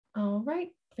right,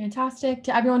 fantastic.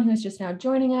 To everyone who's just now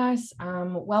joining us,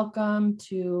 welcome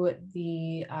to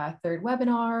the third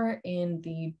webinar in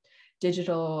the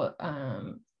digital,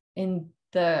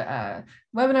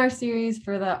 webinar series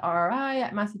for the RRI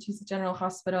at Massachusetts General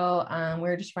Hospital.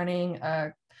 We're just running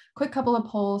a quick couple of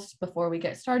polls before we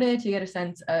get started to get a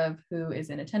sense of who is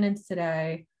in attendance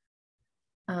today.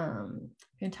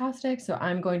 Fantastic. So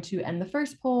I'm going to end the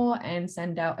first poll and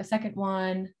send out a second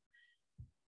one.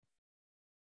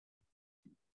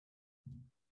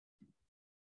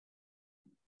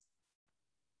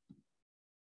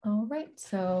 All right,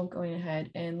 so going ahead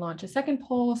and launch a second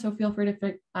poll. So feel free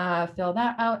to fill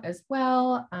that out as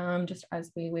well, just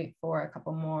as we wait for a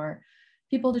couple more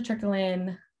people to trickle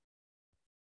in.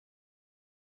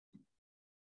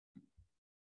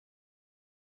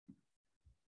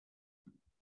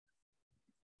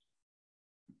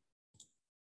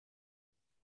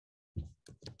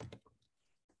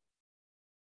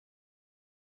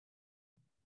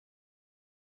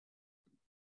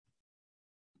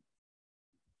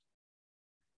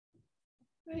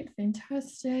 All right,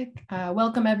 fantastic.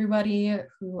 Welcome everybody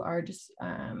who are just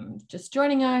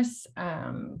joining us.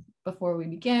 Before we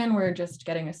begin, we're just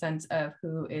getting a sense of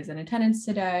who is in attendance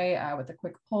today with a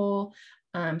quick poll.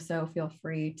 So feel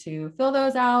free to fill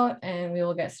those out and we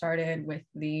will get started with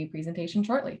the presentation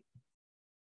shortly.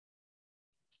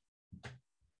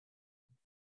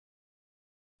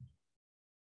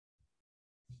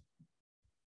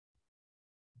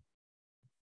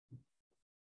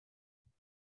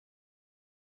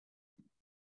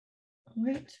 All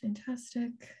right,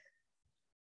 fantastic.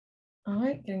 All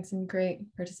right, getting some great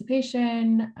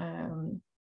participation.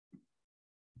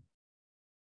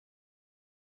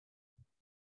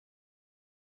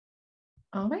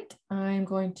 All right, I'm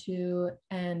going to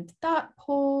end that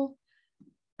poll.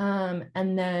 And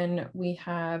then we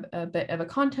have a bit of a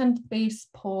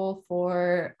content-based poll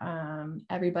for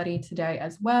everybody today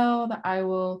as well that I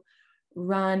will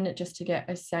run just to get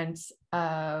a sense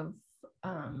of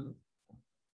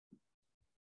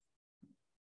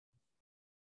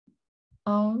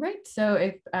all right, so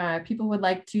if people would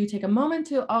like to take a moment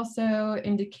to also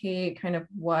indicate kind of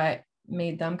what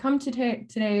made them come to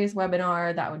today's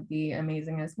webinar, that would be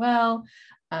amazing as well.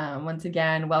 Once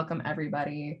again, welcome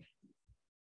everybody.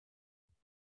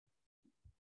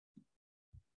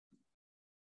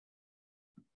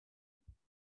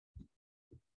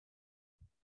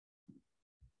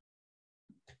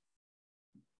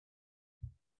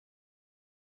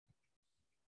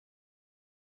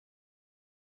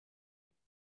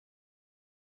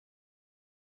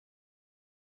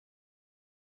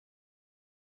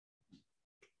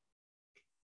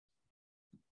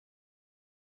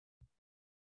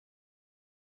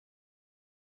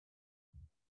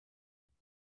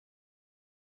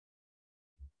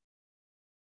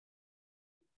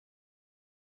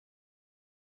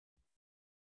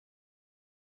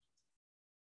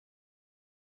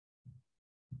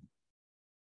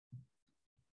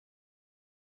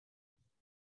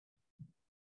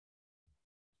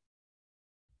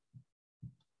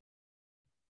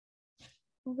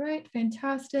 All right,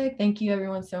 fantastic. Thank you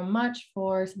everyone so much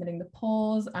for submitting the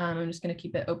polls. I'm just going to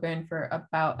keep it open for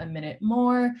about a minute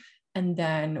more and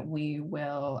then we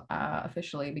will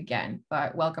officially begin.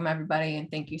 But welcome everybody and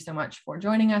thank you so much for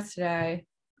joining us today.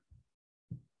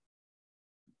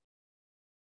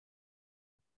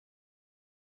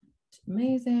 It's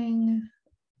amazing.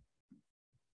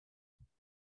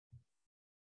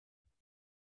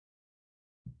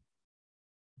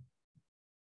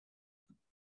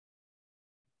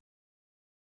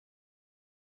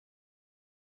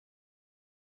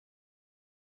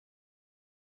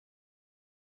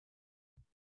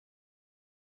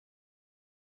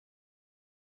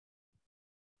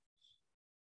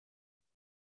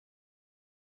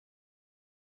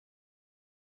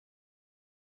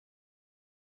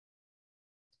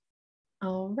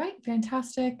 All right,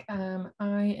 fantastic. I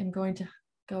am going to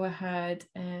go ahead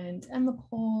and end the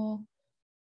poll.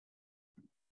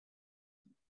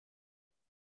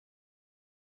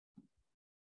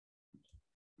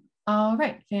 All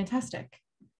right, fantastic.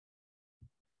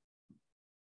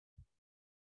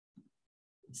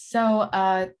 So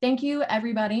thank you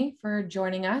everybody for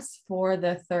joining us for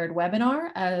the third webinar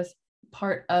as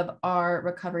part of our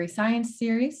Recovery Science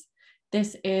series.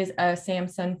 This is a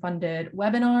SAMHSA-funded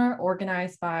webinar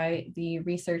organized by the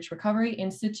Research Recovery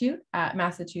Institute at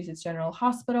Massachusetts General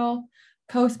Hospital,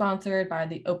 co-sponsored by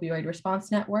the Opioid Response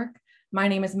Network. My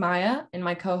name is Maya and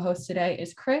my co-host today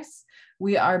is Chris.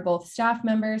 We are both staff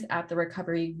members at the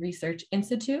Recovery Research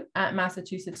Institute at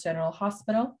Massachusetts General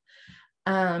Hospital.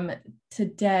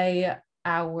 Today,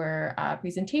 our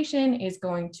presentation is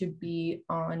going to be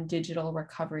on digital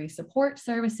recovery support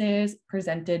services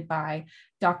presented by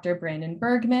Dr. Brandon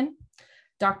Bergman.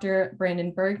 Dr.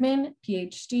 Brandon Bergman,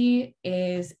 PhD,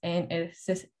 is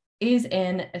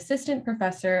an assistant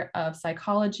professor of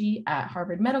psychology at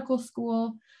Harvard Medical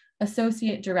School,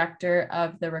 associate director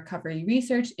of the Recovery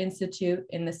Research Institute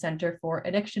in the Center for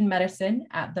Addiction Medicine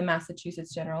at the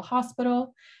Massachusetts General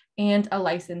Hospital, and a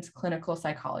licensed clinical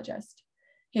psychologist.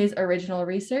 His original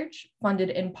research, funded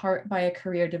in part by a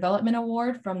Career Development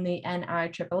Award from the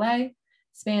NIAAA,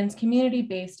 spans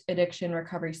community-based addiction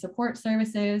recovery support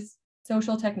services,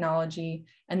 social technology,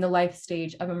 and the life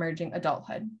stage of emerging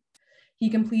adulthood. He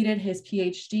completed his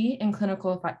PhD in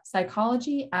clinical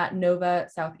psychology at Nova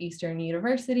Southeastern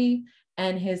University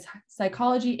and his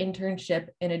psychology internship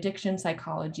in addiction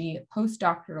psychology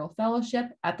postdoctoral fellowship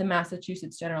at the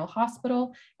Massachusetts General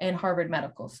Hospital and Harvard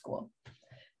Medical School.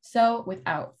 So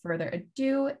without further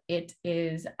ado, it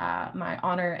is my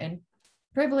honor and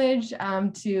privilege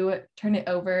to turn it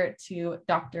over to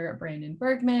Dr. Brandon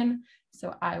Bergman.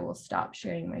 So I will stop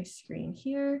sharing my screen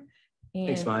here. And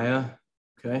thanks, Maya.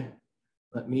 Okay,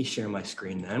 let me share my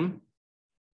screen then.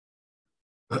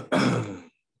 Second,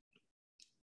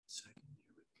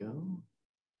 here we go.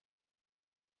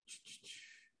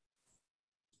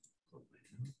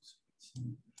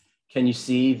 Can you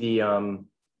see the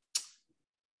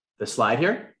slide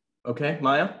here? Okay,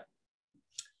 Maya?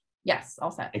 Yes,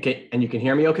 all set. Okay, and you can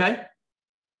hear me okay?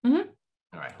 Mm-hmm.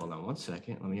 All right, hold on one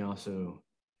second. Let me also,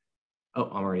 oh,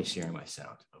 I'm already sharing my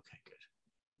sound. Okay,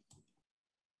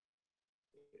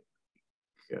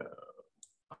 good. Go.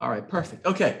 All right, perfect.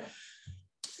 Okay,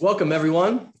 welcome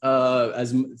everyone.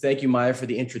 Thank you, Maya, for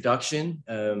the introduction.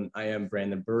 I am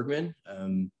Brandon Bergman.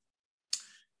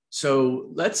 So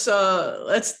let's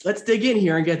dig in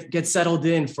here and get settled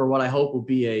in for what I hope will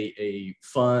be a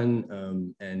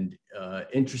fun and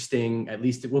interesting, at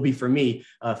least it will be for me,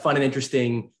 fun and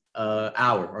interesting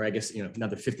hour, or I guess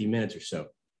another 50 minutes or so.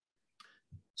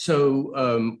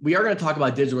 So we are going to talk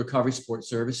about digital recovery support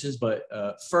services, but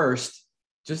first,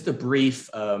 just a brief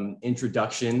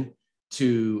introduction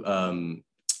to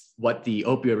what the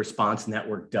Opioid Response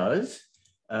Network does.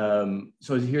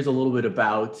 So here's a little bit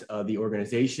about the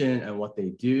organization and what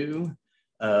they do.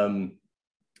 And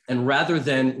rather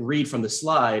than read from the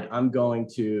slide, I'm going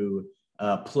to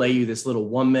play you this little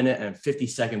 1 minute and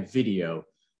 50-second video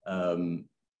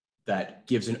that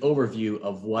gives an overview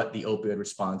of what the Opioid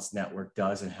Response Network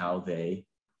does and how they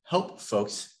help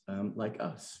folks like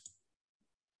us.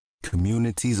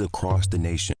 Communities across the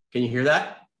nation. Can you hear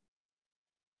that?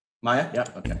 Maya? Yeah,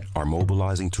 okay. Are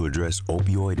mobilizing to address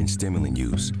opioid and stimulant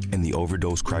use and the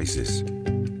overdose crisis.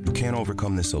 You can't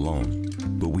overcome this alone,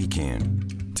 but we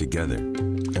can, together,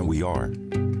 and we are.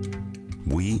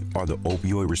 We are the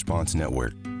Opioid Response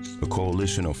Network, a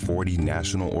coalition of 40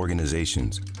 national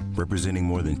organizations representing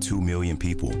more than 2 million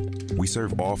people. We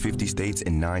serve all 50 states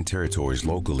and 9 territories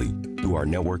locally through our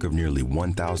network of nearly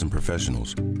 1,000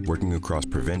 professionals working across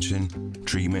prevention,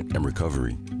 treatment, and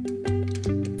recovery.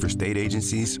 For state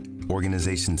agencies,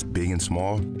 organizations big and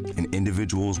small, and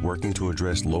individuals working to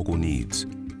address local needs,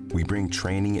 we bring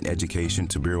training and education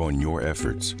to bear on your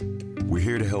efforts. We're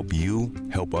here to help you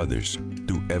help others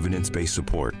through evidence-based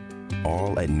support,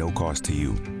 all at no cost to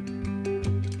you.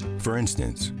 For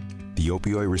instance, the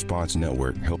Opioid Response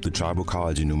Network helped the Tribal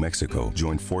College in New Mexico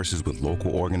join forces with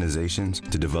local organizations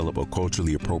to develop a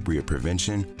culturally appropriate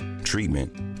prevention,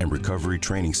 treatment, and recovery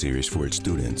training series for its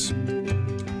students.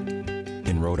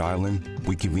 In Rhode Island,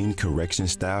 we convened correction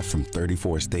staff from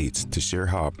 34 states to share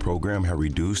how our program had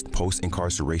reduced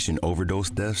post-incarceration overdose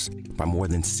deaths by more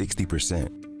than 60%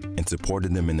 and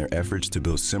supported them in their efforts to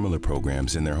build similar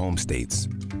programs in their home states.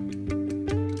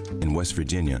 In West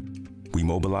Virginia, we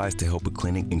mobilized to help a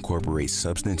clinic incorporate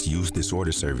substance use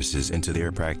disorder services into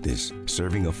their practice,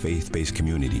 serving a faith-based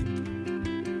community.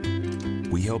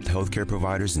 We helped healthcare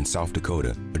providers in South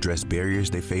Dakota address barriers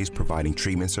they face providing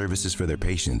treatment services for their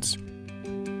patients.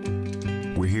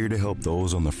 We're here to help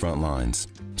those on the front lines.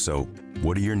 So,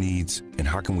 what are your needs and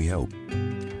how can we help?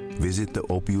 Visit the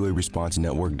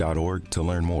opioidresponsenetwork.org to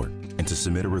learn more and to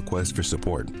submit a request for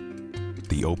support.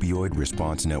 The Opioid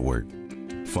Response Network,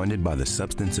 funded by the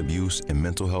Substance Abuse and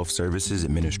Mental Health Services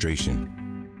Administration.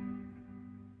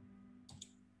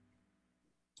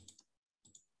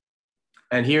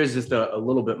 And here's just a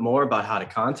little bit more about how to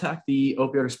contact the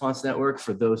Opioid Response Network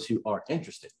for those who are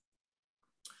interested.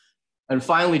 And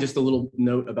finally, just a little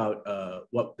note about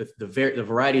what the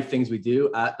variety of things we do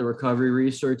at the Recovery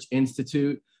Research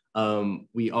Institute.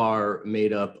 We are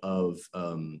made up of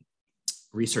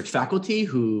research faculty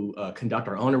who conduct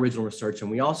our own original research. And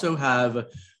we also have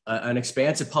an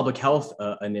expansive public health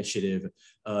initiative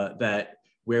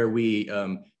where we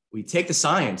take the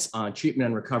science on treatment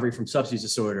and recovery from substance use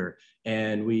disorder,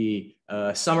 and we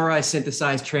summarize,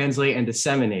 synthesize, translate, and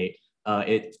disseminate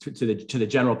it to the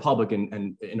general public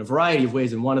and in a variety of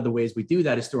ways. And one of the ways we do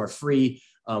that is through our free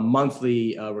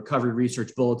monthly recovery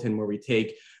research bulletin, where we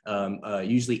take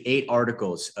usually 8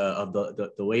 articles of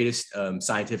the latest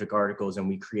scientific articles, and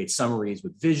we create summaries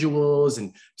with visuals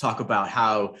and talk about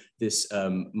how this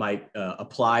might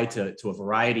apply to a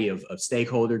variety of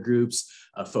stakeholder groups,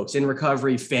 folks in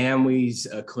recovery, families,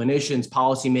 clinicians,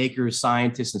 policymakers,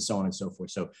 scientists, and so on and so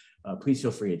forth. So please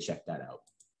feel free to check that out.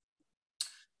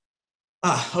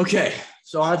 Okay,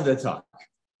 so on to the talk.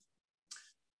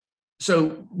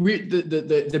 So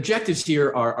the objectives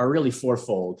here are really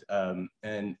fourfold,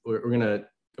 and we're gonna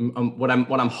what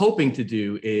I'm hoping to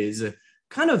do is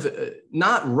kind of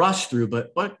not rush through,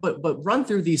 but run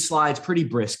through these slides pretty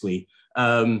briskly,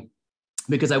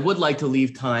 because I would like to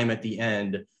leave time at the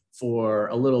end for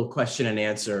a little question and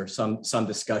answer, some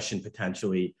discussion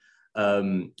potentially.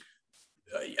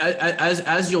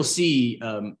 As you'll see,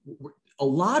 a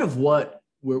lot of what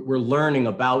we're learning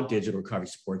about digital recovery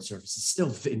support services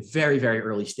still in very, very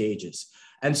early stages.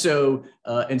 And so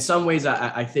in some ways,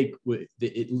 I think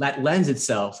it lends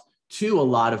itself to a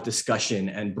lot of discussion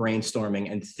and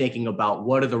brainstorming and thinking about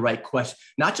what are the right questions,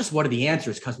 not just what are the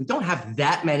answers, because we don't have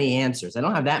that many answers. I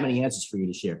don't have that many answers for you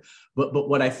to share. But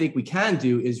what I think we can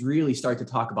do is really start to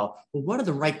talk about, well, what are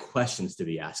the right questions to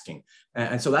be asking?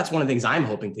 And so that's one of the things I'm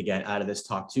hoping to get out of this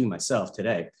talk too myself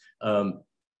today.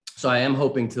 So I am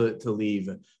hoping to leave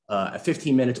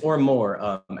 15 minutes or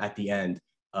more at the end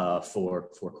for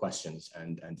questions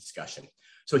and discussion.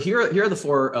 So here are the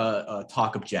 4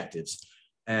 talk objectives.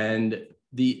 And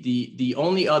the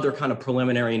only other kind of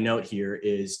preliminary note here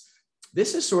is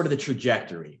this is sort of the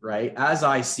trajectory, right? As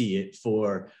I see it,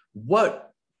 for what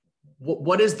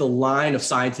is the line of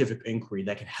scientific inquiry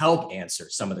that can help answer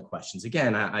some of the questions.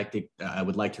 Again, I think I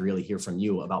would like to really hear from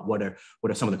you about what are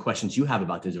some of the questions you have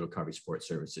about digital recovery support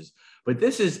services. But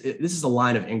this is a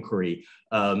line of inquiry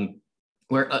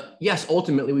where, yes,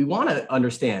 ultimately we want to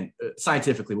understand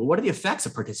scientifically, well, what are the effects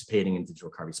of participating in digital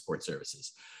recovery support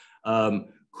services? Like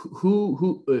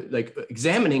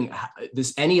examining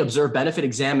this, any observed benefit,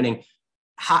 examining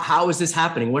how is this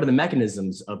happening? What are the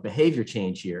mechanisms of behavior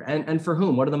change here? And for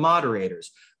whom? What are the moderators?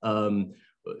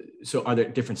 So are there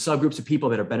different subgroups of people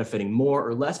that are benefiting more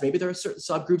or less? Maybe there are certain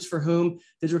subgroups for whom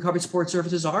digital recovery support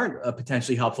services aren't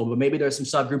potentially helpful, but maybe there are some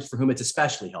subgroups for whom it's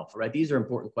especially helpful, right? These are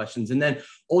important questions. And then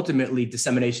ultimately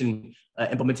dissemination,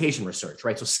 implementation research,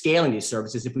 right? So scaling these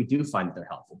services if we do find that they're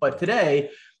helpful. But today,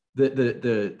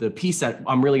 the piece that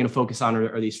I'm really going to focus on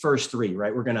are these first 3,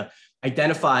 right? We're going to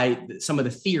identify some of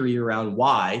the theory around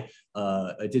why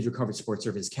a digital recovery support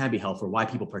service can be helpful, why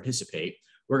people participate.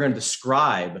 We're going to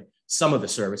describe some of the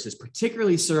services,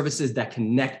 particularly services that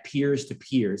connect peers to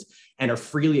peers and are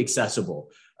freely accessible,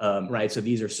 right? So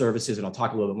these are services, and I'll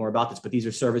talk a little bit more about this, but these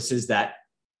are services that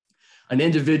an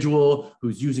individual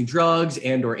who's using drugs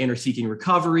and or in or seeking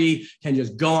recovery can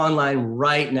just go online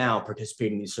right now,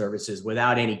 participate in these services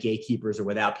without any gatekeepers or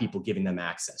without people giving them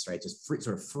access, right? Just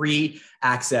free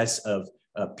access of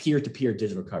peer-to-peer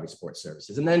digital recovery support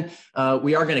services. And then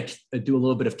we are going to do a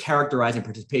little bit of characterizing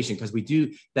participation, because we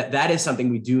do that is something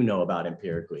we do know about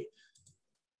empirically.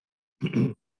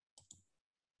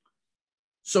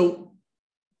 So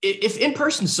if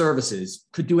in-person services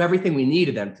could do everything we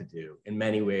needed them to do in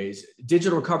many ways,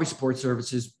 digital recovery support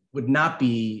services would not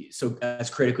be so as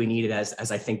critically needed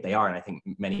as I think they are. And I think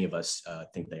many of us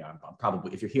think they are.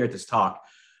 Probably, if you're here at this talk,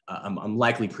 I'm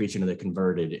likely preaching to the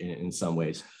converted in some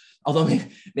ways. Although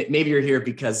maybe you're here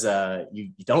because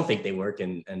you don't think they work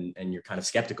and you're kind of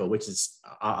skeptical, which is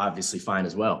obviously fine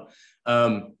as well.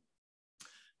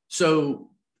 So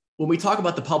when we talk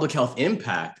about the public health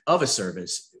impact of a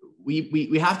service,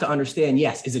 we have to understand,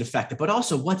 yes, is it effective, but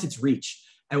also what's its reach?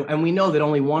 And we know that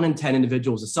only 1 in 10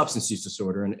 individuals with substance use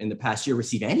disorder in the past year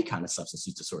receive any kind of substance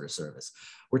use disorder service.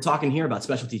 We're talking here about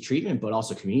specialty treatment, but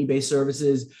also community-based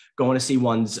services, going to see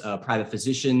one's private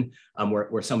physician,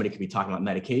 where somebody could be talking about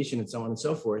medication and so on and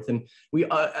so forth. And we,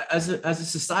 as a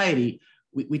society,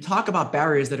 we talk about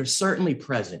barriers that are certainly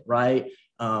present, right?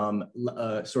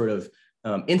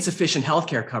 Insufficient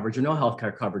healthcare coverage or no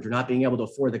healthcare coverage, or not being able to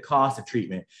afford the cost of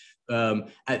treatment.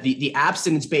 The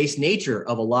abstinence-based nature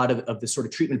of a lot of the sort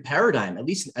of treatment paradigm, at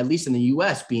least in the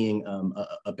US, being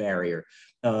a barrier,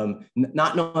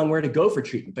 not knowing where to go for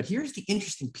treatment. But here's the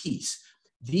interesting piece.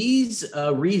 These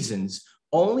reasons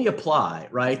only apply,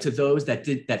 right, to those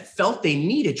that felt they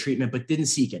needed treatment but didn't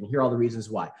seek it. And here are all the reasons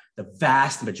why. The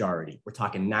vast majority, we're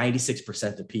talking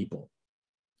 96% of people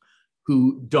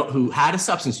who had a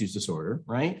substance use disorder,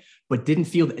 right, but didn't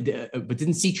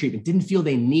seek treatment, didn't feel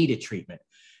they needed treatment.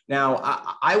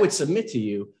 Now, I would submit to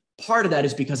you, part of that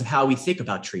is because of how we think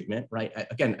about treatment, right?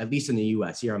 Again, at least in the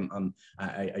U.S. Here,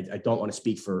 I don't want to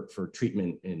speak for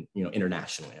treatment in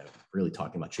internationally. I'm really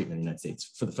talking about treatment in the United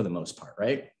States for the most part,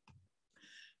 right?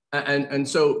 And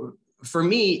so for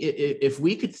me, if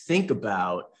we could think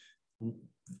about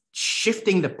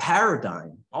shifting the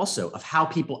paradigm also of how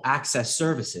people access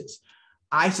services,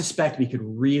 I suspect we could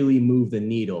really move the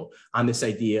needle on this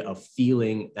idea of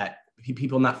feeling that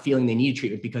people not feeling they need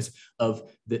treatment because of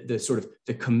the sort of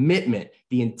the commitment,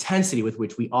 the intensity with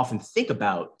which we often think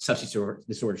about substance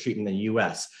disorder treatment in the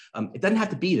US. It doesn't have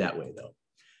to be that way though.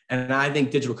 And I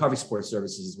think digital recovery support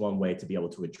services is one way to be able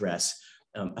to address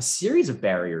a series of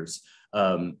barriers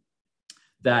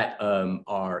that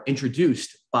are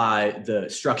introduced by the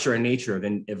structure and nature of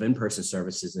in-person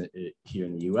services here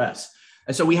in the US.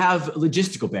 And so we have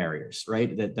logistical barriers,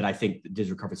 right, that I think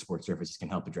digital recovery support services can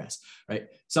help address, right?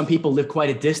 Some people live quite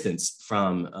a distance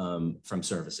from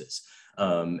services.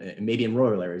 Maybe in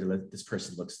rural areas, this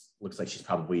person looks like she's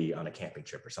probably on a camping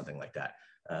trip or something like that.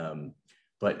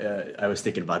 But I was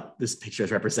thinking about this picture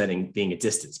as representing being a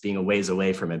distance, being a ways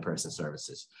away from in-person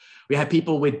services. We have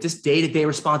people with just day-to-day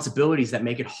responsibilities that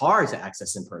make it hard to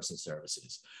access in-person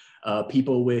services.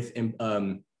 People with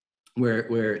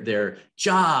where their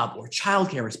job or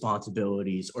childcare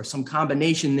responsibilities or some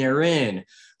combination therein.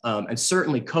 And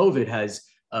certainly COVID has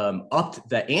upped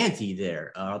the ante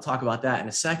there. I'll talk about that in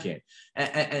a second.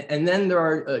 And then there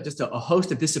are just a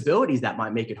host of disabilities that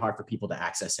might make it hard for people to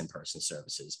access in-person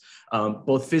services,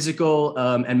 both physical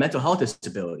and mental health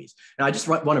disabilities. And I just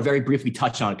want to very briefly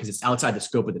touch on it because it's outside the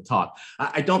scope of the talk.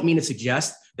 I don't mean to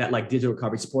suggest that like digital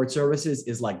recovery support services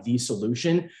is like the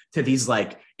solution to these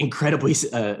like incredibly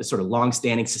sort of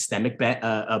long-standing systemic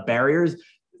barriers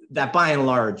that by and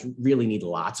large really need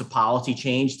lots of policy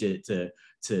change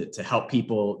to help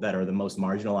people that are the most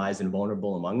marginalized and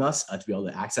vulnerable among us to be able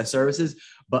to access services.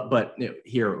 But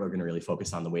here we're going to really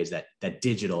focus on the ways that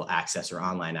digital access or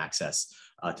online access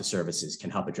to services can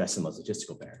help address some of those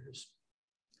logistical barriers.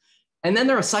 And then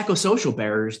there are psychosocial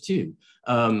barriers too.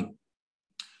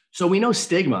 So we know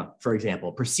stigma, for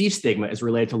example, perceived stigma is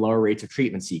related to lower rates of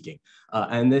treatment seeking.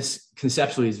 And this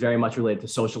conceptually is very much related to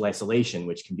social isolation,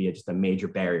 which can be just a major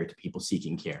barrier to people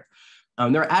seeking care.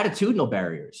 There are attitudinal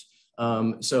barriers.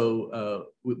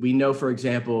 We know, for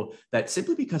example, that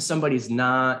simply because somebody's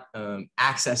not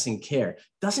accessing care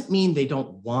doesn't mean they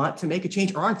don't want to make a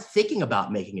change or aren't thinking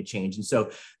about making a change. And so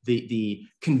the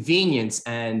convenience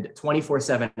and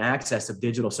 24/7 access of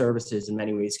digital services in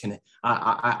many ways can,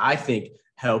 I think,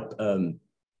 help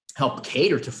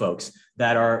cater to folks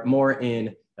that are more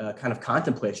in kind of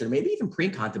contemplation or maybe even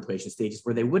pre-contemplation stages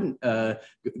where they wouldn't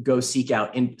go seek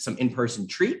out some in-person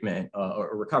treatment or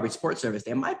recovery support service.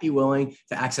 They might be willing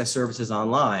to access services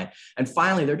online. And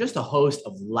finally, there are just a host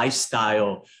of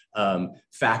lifestyle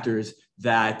factors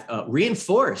that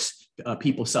reinforce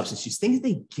people's substance use, things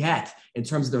they get in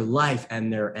terms of their life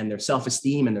and their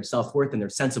self-esteem and their self-worth and their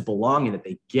sense of belonging that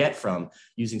they get from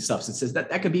using substances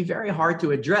that can be very hard to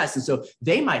address. And so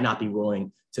they might not be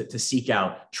willing to seek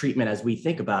out treatment as we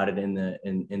think about it in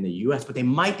the US, but they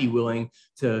might be willing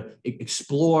to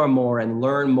explore more and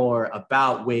learn more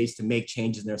about ways to make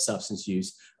changes in their substance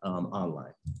use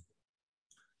online.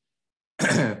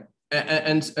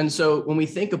 And so when we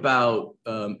think about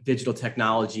digital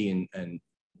technology and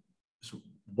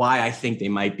why I think they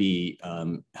might be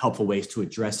helpful ways to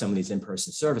address some of these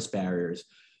in-person service barriers,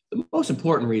 the most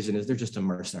important reason is they're just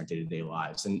immersed in our day-to-day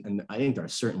lives. And I think there are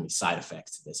certainly side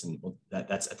effects to this. And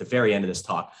that's at the very end of this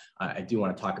talk. I do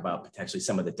want to talk about potentially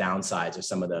some of the downsides or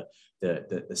some of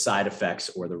the side effects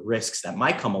or the risks that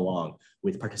might come along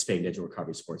with participating in digital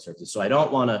recovery support services. So I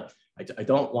don't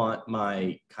want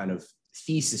my kind of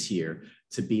thesis here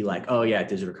to be like, oh yeah,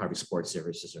 digital recovery support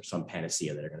services are some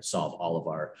panacea that are going to solve all of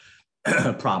our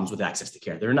problems with access to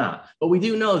care. They're not. But we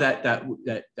do know that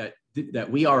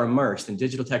we are immersed in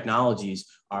digital technologies,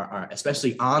 are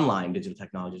especially online digital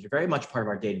technologies, are very much part of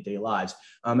our day-to-day lives.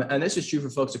 And this is true for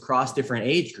folks across different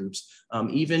age groups.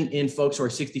 Even in folks who are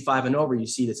 65 and over, you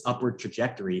see this upward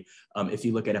trajectory if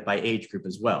you look at it by age group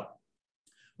as well.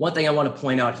 One thing I want to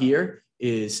point out here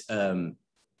is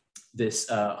this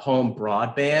home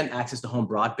broadband, access to home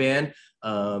broadband,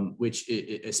 which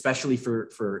especially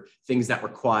for things that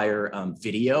require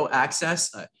video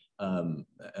access,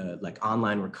 like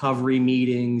online recovery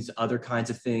meetings, other kinds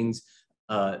of things.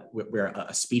 where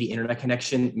a speedy internet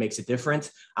connection makes a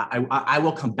difference. I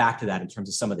will come back to that in terms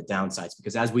of some of the downsides,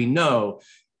 because as we know,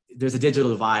 there's a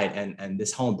digital divide, and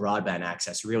this home broadband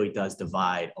access really does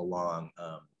divide along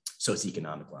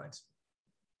socioeconomic lines.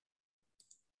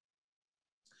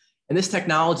 And this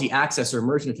technology access or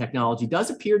immersion of technology does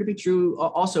appear to be true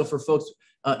also for folks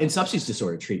in substance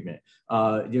disorder treatment.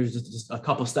 There's just a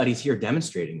couple studies here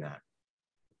demonstrating that.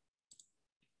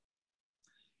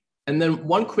 And then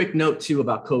one quick note too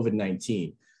about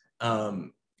COVID-19,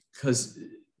 because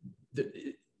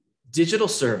digital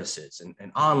services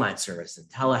and online services and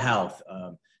telehealth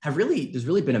there's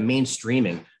really been a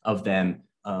mainstreaming of them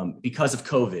because of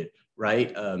COVID,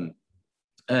 right?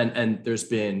 And there's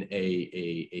been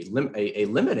a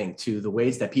limiting to the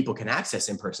ways that people can access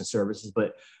in-person services.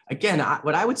 But again,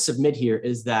 what I would submit here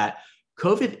is that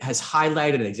COVID has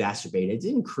highlighted and exacerbated, it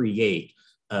didn't create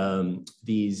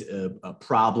these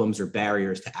problems or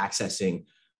barriers to accessing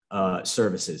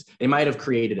services. They might have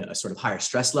created a sort of higher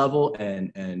stress level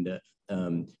and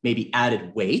maybe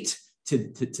added weight to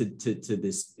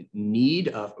this need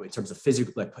in terms of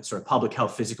physical, like sort of public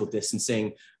health, physical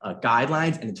distancing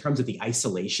guidelines, and in terms of the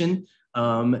isolation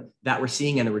that we're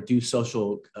seeing and the reduced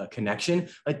social connection.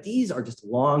 Like, these are just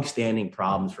long-standing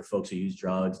problems for folks who use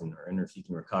drugs and are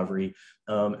seeking recovery.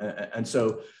 And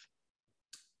so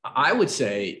I would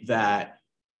say that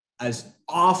as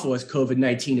awful as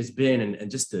COVID-19 has been,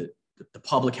 and just the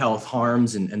public health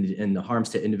harms and the harms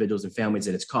to individuals and families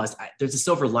that it's caused, there's a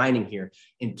silver lining here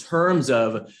in terms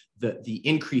of the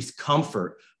increased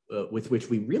comfort with which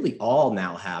we really all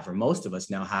now have, or most of us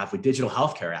now have, with digital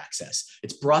healthcare access.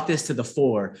 It's brought this to the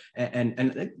fore,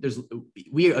 and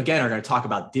we again are going to talk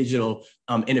about digital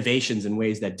innovations and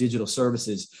ways that digital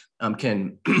services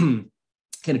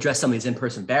can address some of these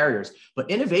in-person barriers.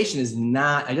 But innovation is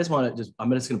not, I'm just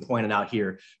going to point it out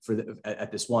here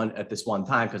at this one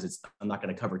time, because I'm not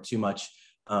going to cover too much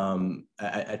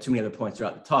at too many other points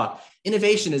throughout the talk.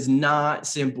 Innovation is not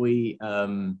simply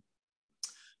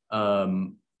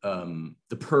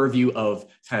the purview of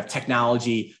kind of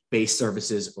technology-based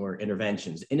services or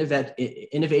interventions.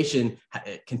 Innovation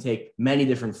can take many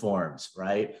different forms,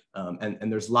 right?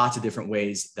 And there's lots of different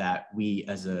ways that we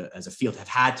as a field have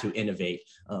had to innovate.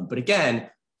 But again,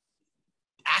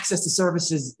 access to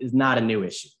services is not a new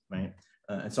issue, right?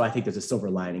 And so I think there's a silver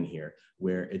lining here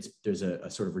where there's a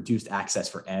sort of reduced access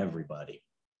for everybody,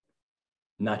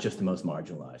 not just the most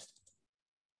marginalized.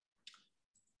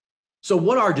 So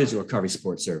what are digital recovery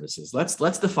support services?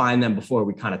 Let's define them before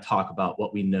we kind of talk about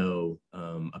what we know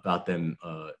about them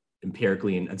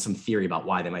empirically and some theory about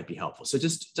why they might be helpful. So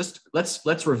just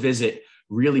let's revisit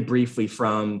really briefly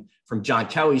from John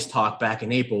Kelly's talk back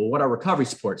in April. What are recovery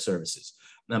support services?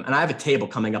 And I have a table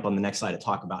coming up on the next slide to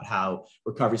talk about how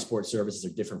recovery support services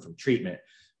are different from treatment.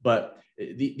 But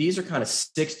these are kind of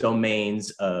 6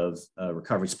 domains of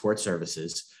recovery support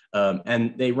services.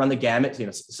 And they run the gamut.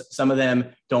 Some of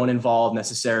them don't involve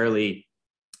necessarily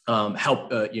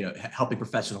helping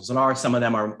professionals in art. Some of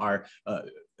them are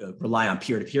rely on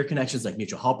peer-to-peer connections like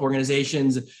mutual help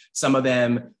organizations. Some of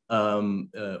them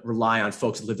rely on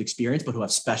folks with lived experience, but who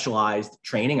have specialized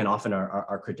training and often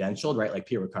are credentialed, right? Like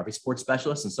peer recovery support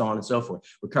specialists and so on and so forth.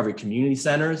 Recovery community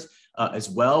centers as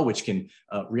well, which can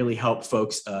really help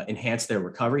folks enhance their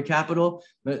recovery capital.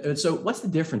 So what's the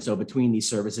difference though between these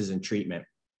services and treatment?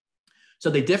 So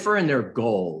they differ in their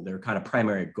goal, their kind of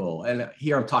primary goal. And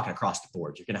here I'm talking across the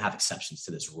board. You're going to have exceptions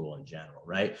to this rule in general,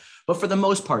 right? But for the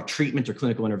most part, treatment or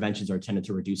clinical interventions are intended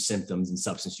to reduce symptoms and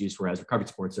substance use, whereas recovery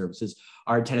support services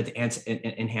are intended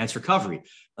to enhance recovery.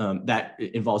 That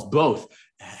involves both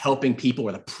helping people,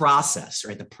 or the process,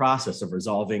 right? The process of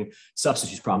resolving substance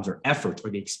use problems, or effort,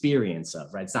 or the experience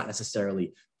of, right? It's not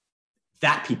necessarily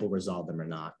that people resolve them or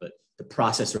not, but the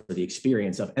process or the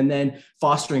experience of, and then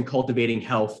fostering, cultivating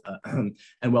health and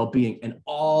well-being, and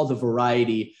all the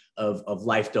variety of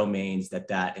life domains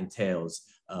that entails,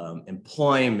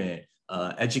 employment,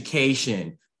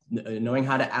 education, knowing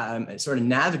how to sort of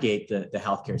navigate the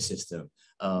healthcare system,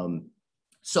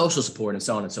 social support, and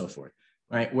so on and so forth,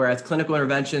 right? Whereas clinical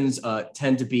interventions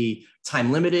tend to be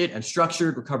time limited and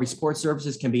structured, recovery support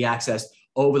services can be accessed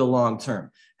over the long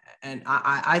term. And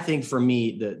I think for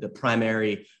me, the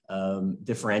primary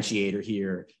differentiator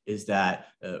here is that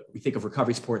we think of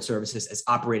recovery support services as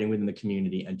operating within the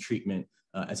community, and treatment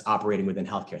as operating within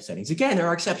healthcare settings. Again, there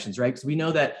are exceptions, right? Because we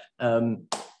know that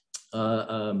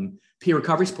peer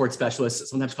recovery support specialists,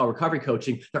 sometimes called recovery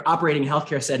coaching, they're operating in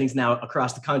healthcare settings now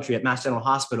across the country. At Mass General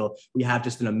Hospital, we have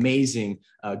just an amazing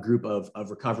group of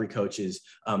recovery coaches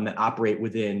that operate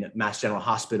within Mass General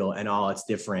Hospital and all its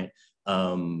different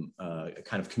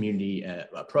kind of community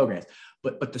programs.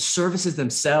 But the services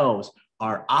themselves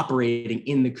are operating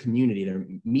in the community. They're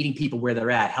meeting people where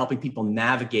they're at, helping people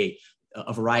navigate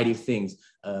a variety of things.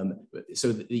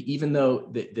 Even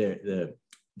though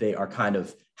they are kind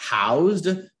of housed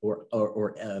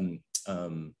or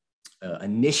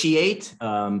initiate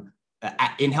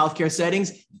in healthcare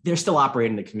settings, they're still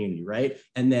operating in the community, right?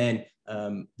 And then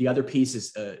the other piece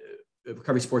is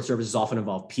recovery support services often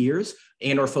involve peers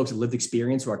and or folks with lived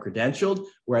experience who are credentialed,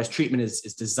 whereas treatment is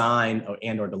designed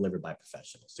and or delivered by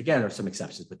professionals. Again, there are some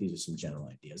exceptions, but these are some general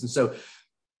ideas. And so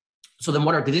then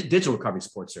what are the digital recovery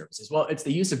support services? Well, it's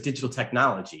the use of digital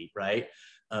technology, right?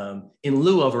 In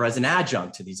lieu of or as an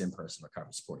adjunct to these in-person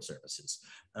recovery support services.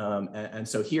 And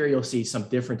so here you'll see some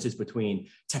differences between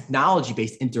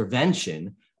technology-based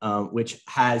intervention, which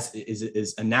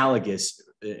is analogous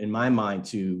in my mind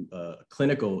to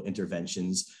clinical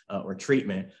interventions or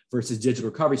treatment versus digital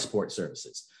recovery support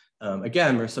services.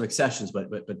 Again, there are some exceptions,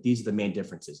 but these are the main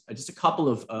differences. Just a couple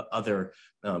of other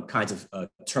kinds of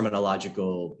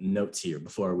terminological notes here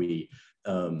before we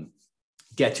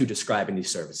get to describing these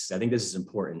services. I think this is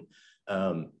important.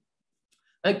 I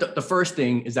think the first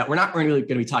thing is that we're not really going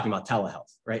to be talking about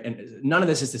telehealth, right? And none of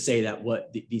this is to say that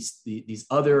what these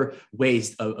other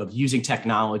ways of using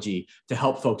technology to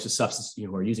help folks with substance,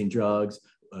 who are using drugs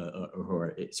or who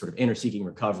are sort of in or seeking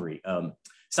recovery.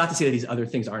 It's not to say that these other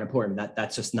things aren't important.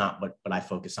 That's just not what I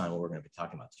focus on, what we're going to be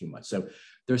talking about too much. So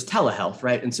there's telehealth,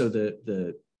 right? And so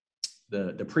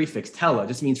the prefix tele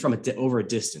just means from over a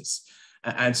distance.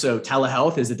 And so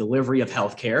telehealth is the delivery of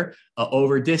healthcare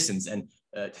over distance. And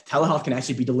telehealth can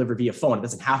actually be delivered via phone. It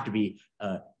doesn't have to be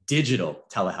digital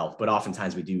telehealth, but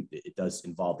oftentimes it does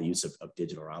involve the use of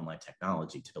digital or online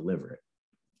technology to deliver it,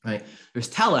 right? There's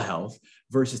telehealth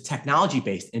versus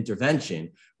technology-based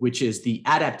intervention, which is the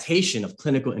adaptation of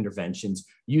clinical interventions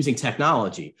using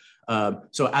technology.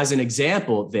 So as an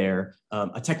example there,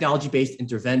 a technology-based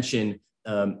intervention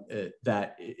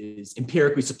that is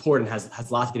empirically supported and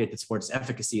has lots of data that supports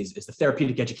efficacy is the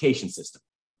therapeutic education system.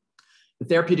 The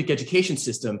therapeutic education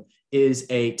system is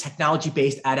a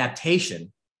technology-based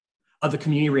adaptation of the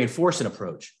community reinforcement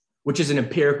approach, which is an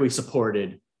empirically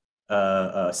supported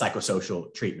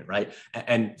psychosocial treatment, right?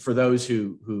 And for those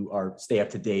who stay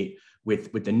up to date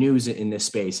with the news in this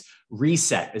space,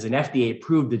 RESET is an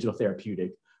FDA-approved digital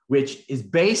therapeutic, which is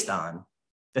based on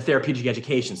the therapeutic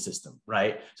education system,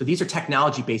 right? So these are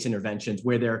technology-based interventions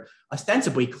where they're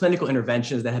ostensibly clinical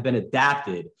interventions that have been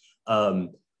adapted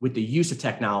with the use of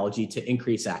technology to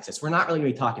increase access. We're not really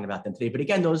going to be talking about them today, but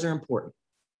again, those are important.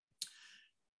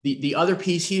 The other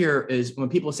piece here is when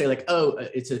people say like, oh,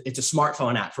 it's a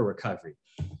smartphone app for recovery.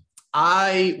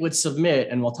 I would submit,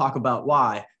 and we'll talk about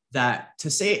why, that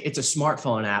to say it's a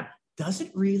smartphone app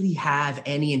doesn't really have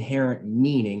any inherent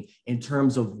meaning in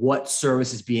terms of what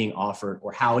service is being offered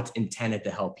or how it's intended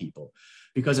to help people.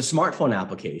 Because a smartphone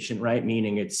application, right,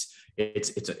 meaning it's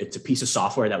a piece of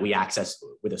software that we access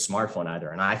with a smartphone, either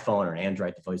an iPhone or an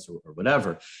Android device or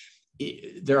whatever.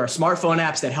 There are smartphone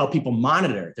apps that help people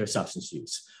monitor their substance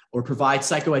use or provide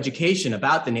psychoeducation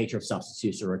about the nature of substance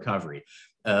use or recovery.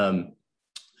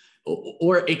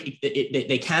 Or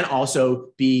they can also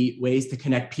be ways to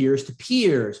connect peers to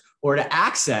peers or to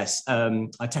access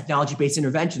a technology-based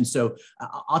intervention. So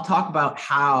I'll talk about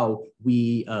how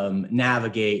we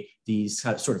navigate these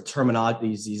sort of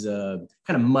terminology, these kind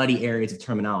of muddy areas of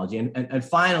terminology. And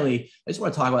finally, I just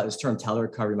want to talk about this term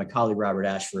telerecovery. My colleague, Robert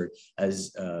Ashford,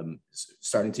 is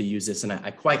starting to use this, and I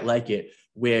quite like it,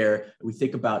 where we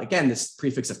think about, again, this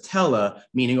prefix of tele,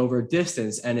 meaning over a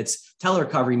distance, and it's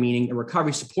telerecovery, meaning the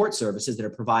recovery support services that are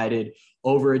provided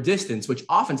over a distance, which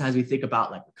oftentimes we think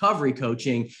about like recovery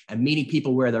coaching and meeting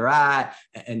people where they're at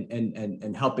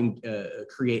and helping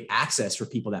create access for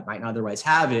people that might not otherwise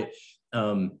have it.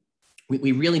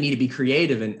 We really need to be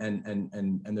creative,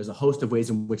 and there's a host of ways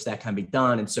in which that can be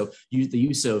done. And so the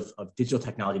use of digital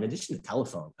technology, in addition to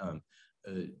telephone,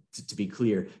 to be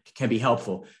clear, can be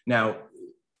helpful. Now,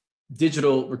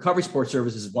 digital recovery support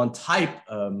services is one type,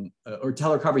 or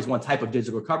telerecovery is one type of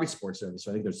digital recovery support service.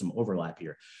 So I think there's some overlap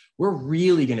here. We're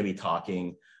really going to be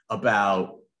talking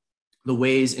about the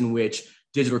ways in which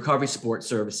digital recovery support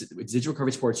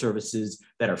services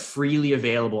that are freely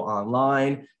available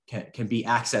online can be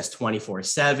accessed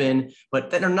 24/7,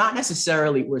 but that are not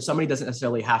necessarily where somebody doesn't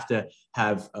necessarily have to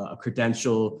have a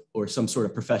credential or some sort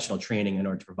of professional training in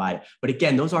order to provide it. But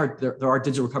again, there are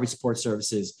digital recovery support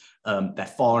services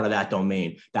that fall into that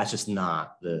domain. That's just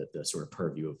not the sort of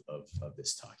purview of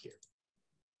this talk here.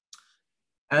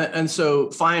 And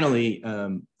so finally,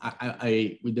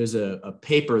 there's a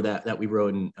paper that we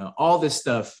wrote, and all this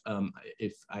stuff.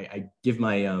 If I give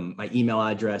my my email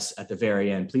address at the very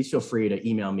end, please feel free to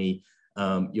email me.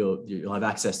 You'll have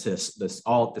access to this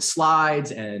all the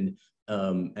slides and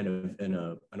an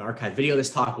archived video of this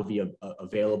talk will be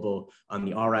available on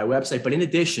the RI website. But in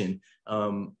addition,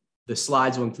 the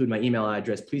slides will include my email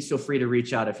address. Please feel free to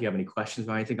reach out if you have any questions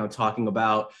about anything I'm talking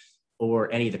about,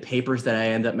 or any of the papers that I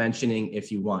end up mentioning.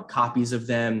 If you want copies of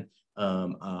them,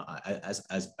 as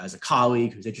a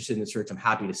colleague who's interested in the research, I'm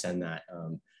happy to send that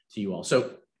to you all.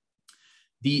 So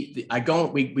we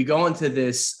go into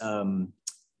this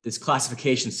this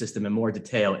classification system in more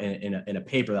detail in a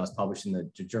paper that was published in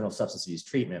the Journal of Substance Abuse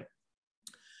Treatment.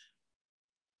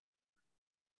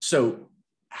 So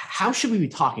how should we be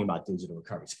talking about digital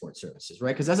recovery support services,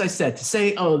 right? Because as I said, to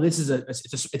say, oh, this is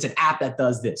it's an app that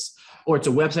does this, or it's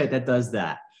a website that does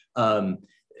that,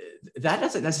 that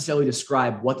doesn't necessarily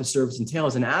describe what the service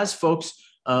entails. And as folks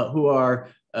who are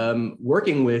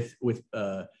working with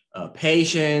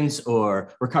patients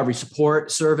or recovery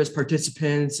support service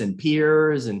participants and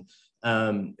peers, and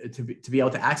to be able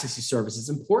to access these services,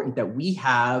 it's important that we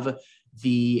have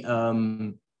the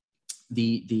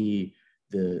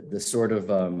sort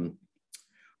of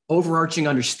overarching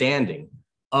understanding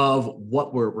of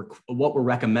what we're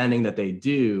recommending that they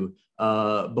do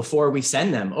before we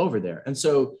send them over there. And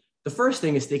so the first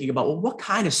thing is thinking about, well, what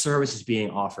kind of service is being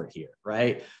offered here,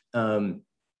 right?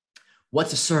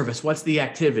 What's a service? What's the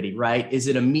activity, right? Is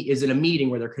it a meeting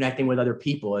where they're connecting with other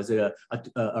people? Is it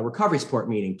a recovery support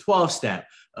meeting, 12-step?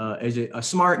 Is it a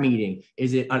SMART meeting?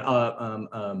 Is it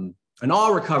an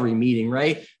all recovery meeting,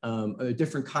 right?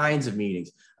 Different kinds of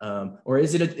meetings, or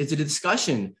is it a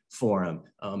discussion forum?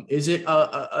 Is it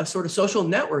a sort of social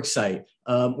network site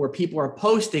where people are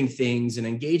posting things and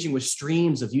engaging with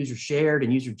streams of user shared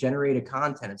and user generated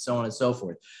content and so on and so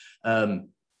forth?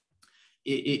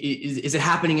 Is it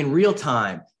happening in real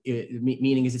time?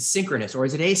 Meaning, is it synchronous or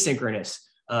is it asynchronous?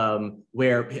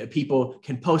 Where people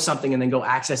can post something and then go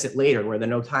access it later, where there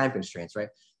are no time constraints, right?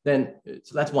 Then,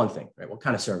 so that's one thing, right? What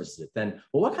kind of service is it? Then,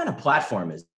 well, what kind of platform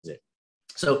is it?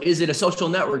 So is it a social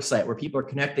network site where people are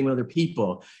connecting with other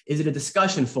people? Is it a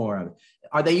discussion forum?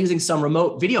 Are they using some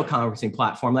remote video conferencing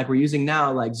platform like we're using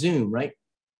now, like Zoom, right?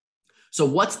 So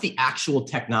what's the actual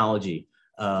technology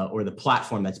or the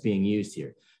platform that's being used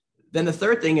here? Then the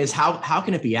third thing is how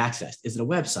can it be accessed? Is it a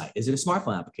website? Is it a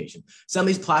smartphone application? Some of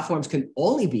these platforms can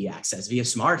only be accessed via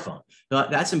smartphone.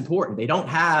 That's important. They don't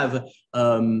have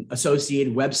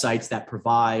associated websites that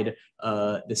provide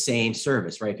the same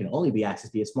service, right? It can only be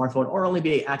accessed via smartphone or only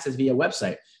be accessed via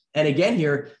website. And again,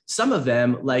 here, some of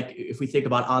them, like if we think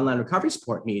about online recovery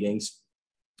support meetings,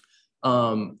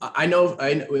 I know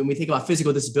when we think about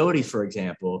physical disability, for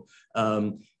example,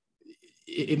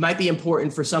 it might be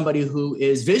important for somebody who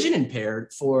is vision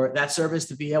impaired for that service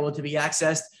to be able to be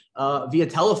accessed via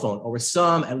telephone or with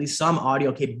at least some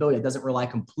audio capability that doesn't rely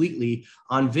completely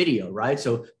on video, right?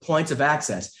 So points of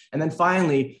access. And then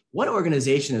finally, what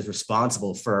organization is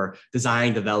responsible for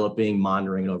designing, developing,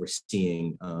 monitoring, and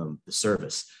overseeing the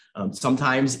service?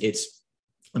 Sometimes it's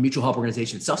a mutual help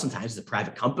organization itself. Sometimes it's a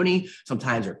private company.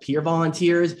 Sometimes they're peer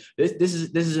volunteers. This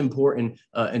is important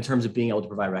in terms of being able to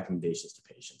provide recommendations to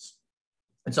patients.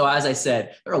 And so, as I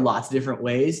said, there are lots of different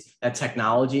ways that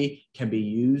technology can be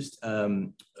used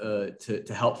to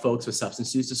help folks with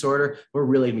substance use disorder. We're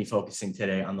really going to be focusing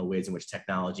today on the ways in which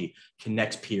technology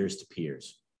connects peers to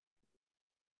peers.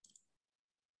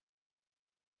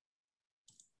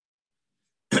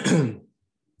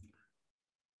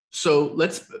 So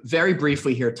let's very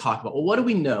briefly here talk about, well, what do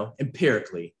we know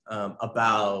empirically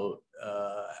about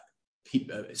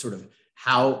sort of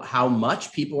how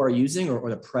much people are using or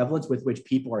the prevalence with which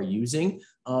people are using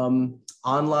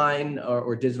online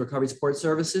or digital recovery support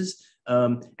services,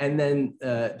 and then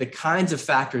the kinds of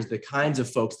factors, the kinds of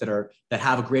folks that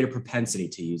have a greater propensity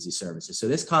to use these services. So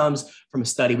this comes from a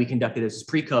study we conducted. This was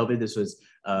pre-COVID. This was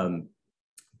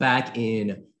back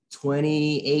in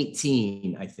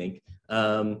 2018, I think.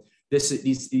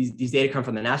 These data come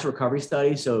from the National Recovery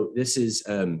Study. So this is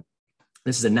a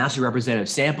nationally representative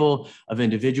sample of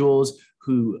individuals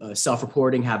who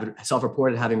self-reported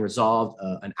having resolved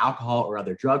an alcohol or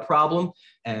other drug problem.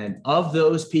 And of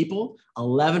those people,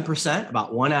 11%,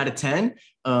 about 1 out of 10,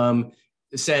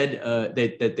 said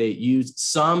that they used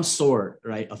some sort,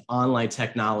 right, of online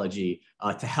technology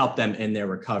to help them in their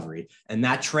recovery. And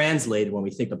that translated, when we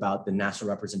think about the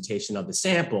national representation of the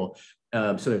sample,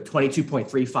 So there are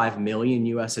 22.35 million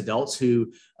US adults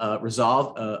who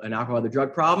resolve an alcohol or other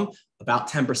drug problem. About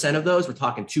 10% of those, we're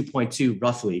talking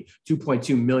roughly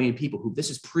 2.2 million people who, this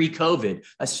is pre-COVID,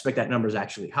 I suspect that number is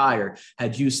actually higher,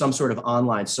 had used some sort of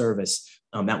online service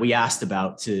that we asked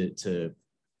about to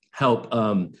help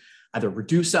either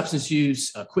reduce substance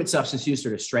use, quit substance use, or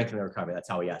to strengthen their recovery. That's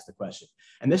how we asked the question.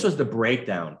 And this was the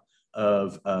breakdown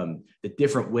of the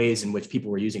different ways in which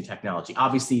people were using technology.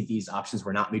 Obviously, these options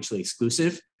were not mutually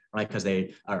exclusive, right? Because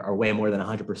they are way more than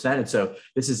 100%. And so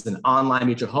this is an online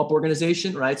mutual help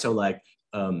organization, right? So like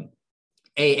AA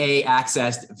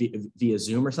accessed via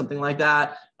Zoom or something like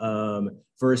that,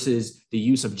 versus the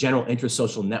use of general interest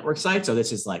social network sites. So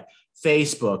this is like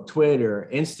Facebook, Twitter,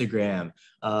 Instagram,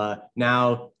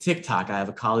 now TikTok. I have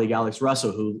a colleague, Alex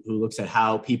Russell, who looks at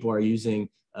how people are using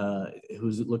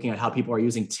who's looking at how people are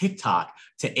using TikTok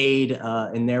to aid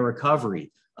in their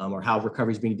recovery, or how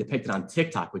recovery is being depicted on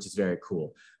TikTok, which is very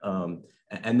cool.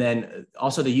 And then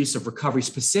also the use of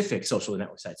recovery-specific social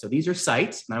network sites. So these are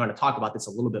sites, and I'm going to talk about this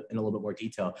in a little bit more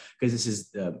detail, because this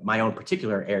is my own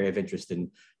particular area of interest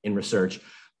in research.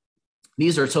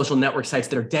 These are social network sites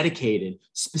that are dedicated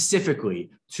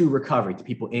specifically to recovery, to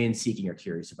people in, seeking, or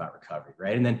curious about recovery,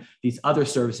 right? And then these other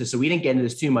services, so we didn't get into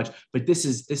this too much, but this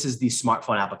is these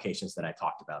smartphone applications that I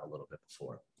talked about a little bit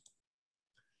before.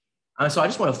 So I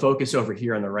just want to focus over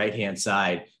here on the right-hand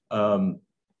side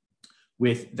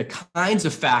with the kinds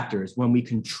of factors when we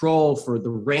control for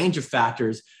the range of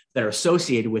factors that are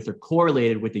associated with or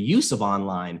correlated with the use of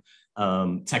online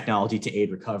technology to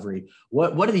aid recovery.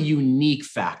 What are the unique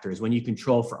factors when you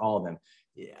control for all of them?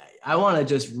 I want to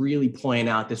just really point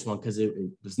out this one because it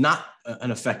was not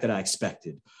an effect that I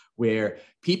expected, where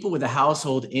people with a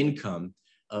household income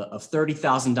of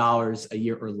 $30,000 a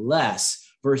year or less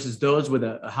versus those with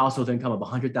a household income of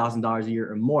 $100,000 a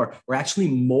year or more were actually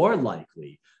more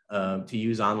likely to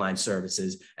use online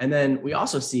services. And then we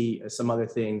also see some other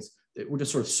things. We're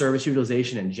just sort of service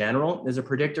utilization in general is a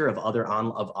predictor of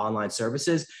online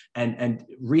services and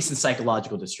recent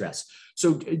psychological distress.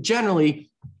 So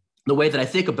generally, the way that I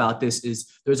think about this is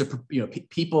there's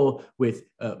people with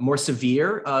more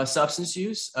severe substance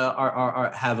use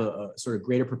have a sort of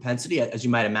greater propensity, as you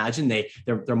might imagine.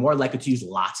 They're more likely to use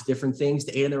lots of different things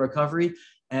to aid in their recovery.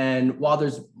 And while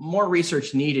there's more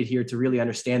research needed here to really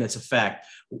understand this effect,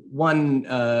 one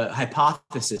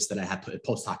hypothesis that I have,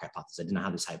 post hoc hypothesis, I did not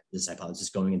have this hypothesis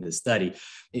going into the study,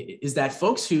 is that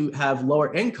folks who have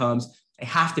lower incomes, they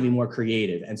have to be more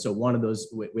creative. And so one of those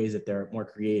ways that they're more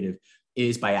creative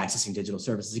is by accessing digital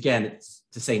services. Again, it's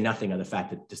to say nothing of the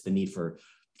fact that just the need for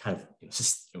kind of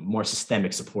more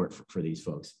systemic support for these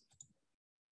folks.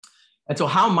 And so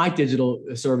how might digital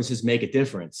services make a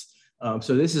difference?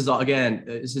 So this is, again,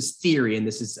 this is theory, and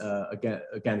this is,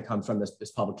 again comes from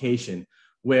this publication,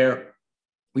 where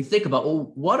we think about,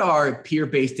 well, what are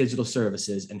peer-based digital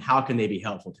services and how can they be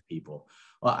helpful to people?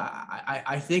 Well,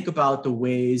 I think about the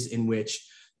ways in which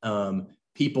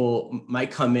people might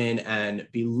come in and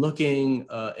be looking,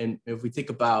 and if we think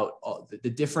about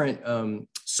the different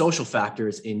social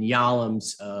factors in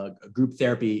Yalom's group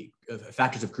therapy,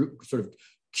 factors of group, sort of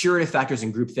curative factors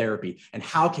in group therapy, and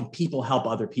how can people help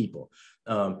other people?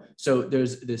 So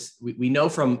there's this, we know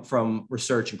from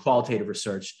research and qualitative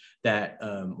research that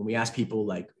when we ask people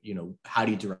like, how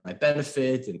do you derive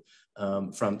benefit,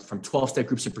 and from 12-step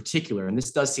groups in particular, and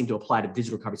this does seem to apply to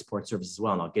digital recovery support services as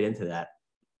well, and I'll get into that.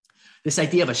 This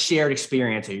idea of a shared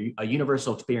experience, a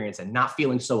universal experience, and not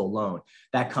feeling so alone,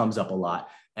 that comes up a lot.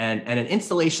 And an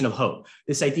installation of hope,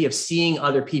 this idea of seeing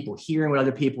other people, hearing what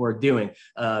other people are doing,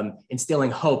 instilling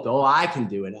hope. Oh, I can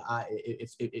do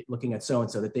it. Looking at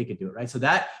so-and-so that they could do it, right? So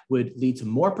that would lead to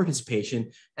more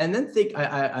participation. And then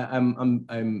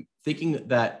I'm thinking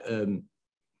that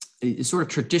sort of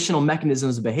traditional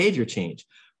mechanisms of behavior change,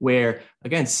 where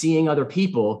again, seeing other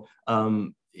people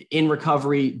in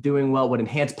recovery doing well would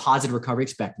enhance positive recovery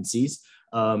expectancies.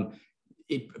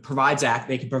 They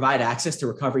can provide access to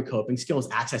recovery coping skills,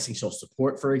 accessing social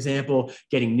support, for example,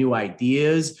 getting new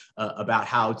ideas about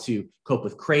how to cope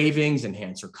with cravings,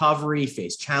 enhance recovery,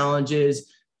 face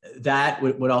challenges. That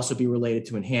would also be related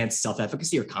to enhanced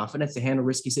self-efficacy or confidence to handle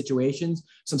risky situations.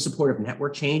 Some supportive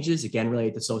network changes, again,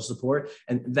 related to social support.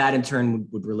 And that in turn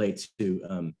would relate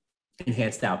to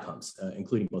enhanced outcomes,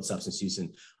 including both substance use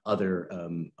and other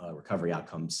recovery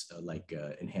outcomes like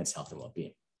enhanced health and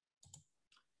well-being.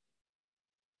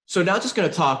 So now just going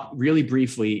to talk really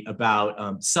briefly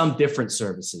about some different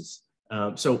services.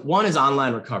 So one is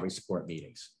online recovery support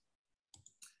meetings.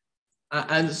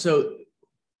 And so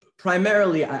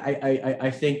primarily,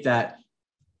 I think that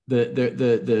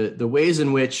the ways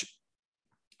in which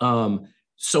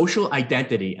social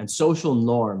identity and social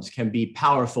norms can be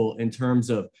powerful in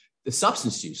terms of the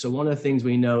substance use. So one of the things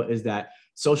we know is that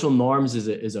social norms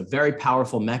is a very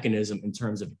powerful mechanism in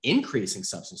terms of increasing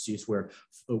substance use, where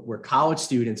college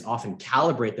students often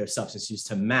calibrate their substance use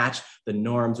to match the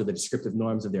norms or the descriptive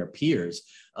norms of their peers.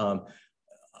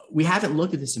 We haven't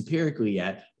looked at this empirically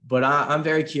yet, but I'm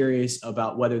very curious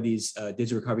about whether these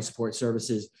digital recovery support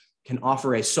services can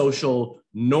offer a social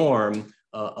norm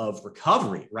of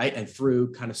recovery, right? And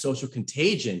through kind of social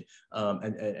contagion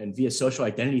and via social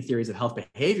identity theories of health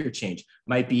behavior change,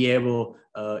 might be able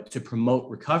to promote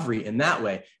recovery in that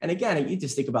way. And again, you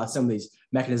just think about some of these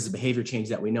mechanisms of behavior change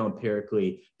that we know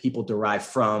empirically people derive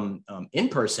from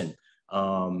in-person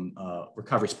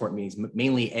recovery support meetings,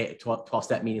 mainly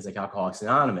 12-step meetings like Alcoholics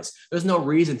Anonymous. There's no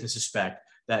reason to suspect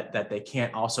that they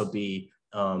can't also be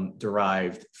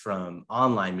derived from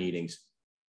online meetings.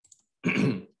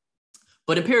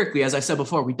 But empirically, as I said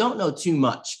before, we don't know too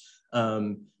much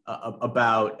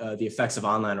about the effects of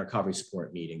online recovery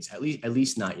support meetings, at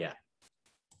least not yet.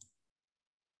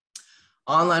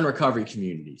 Online recovery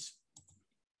communities.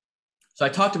 So I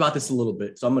talked about this a little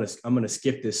bit, so I'm gonna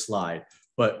skip this slide.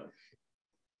 But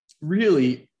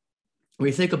really, when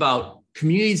we think about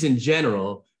communities in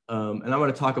general, and I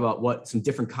want to talk about what some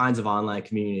different kinds of online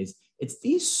communities, it's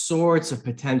these sorts of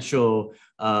potential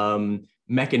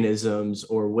mechanisms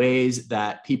or ways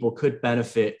that people could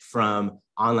benefit from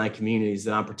online communities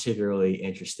that I'm particularly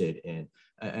interested in.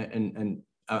 And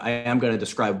I am going to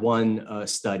describe one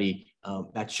study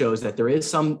that shows that there is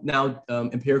some now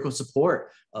empirical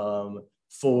support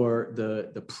for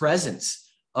the presence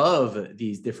of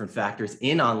these different factors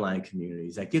in online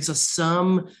communities. That gives us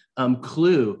some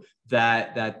clue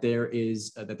that there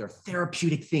are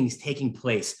therapeutic things taking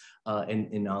place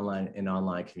in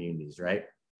online communities, right?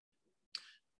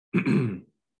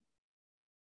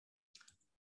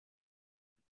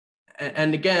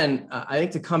 And again, I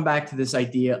think to come back to this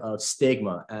idea of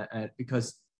stigma,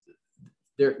 because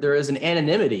there is an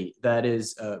anonymity that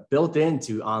is built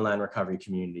into online recovery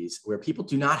communities where people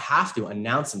do not have to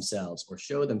announce themselves or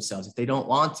show themselves if they don't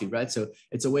want to, right? So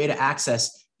it's a way to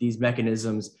access these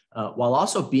mechanisms while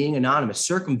also being anonymous,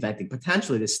 circumventing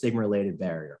potentially this stigma-related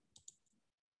barrier.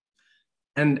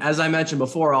 And as I mentioned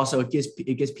before, also it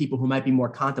gives people who might be more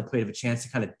contemplative a chance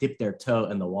to kind of dip their toe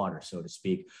in the water, so to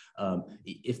speak,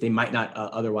 if they might not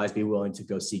otherwise be willing to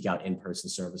go seek out in-person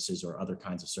services or other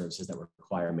kinds of services that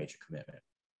require a major commitment.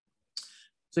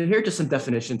 So here are just some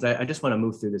definitions. I just want to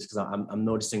move through this because I'm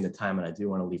noticing the time, and I do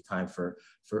want to leave time for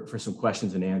some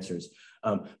questions and answers.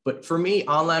 But for me,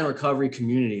 online recovery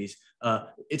communities,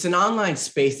 it's an online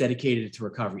space dedicated to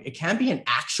recovery. It can be an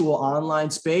actual online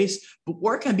space,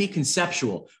 or it can be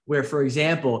conceptual, where, for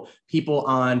example, people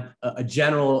on a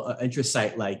general interest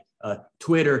site like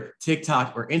Twitter,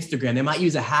 TikTok, or Instagram, they might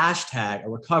use a hashtag, a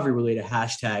recovery-related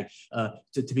hashtag,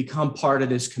 to become part of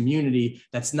this community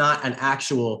that's not an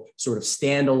actual sort of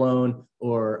standalone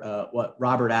or what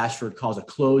Robert Ashford calls a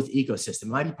closed ecosystem. It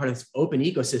might be part of this open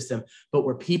ecosystem, but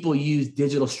where people use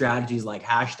digital strategies like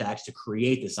hashtags to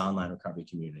create this online recovery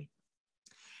community.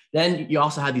 Then you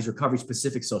also have these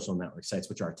recovery-specific social network sites,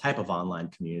 which are a type of online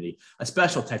community, a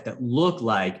special type that look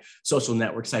like social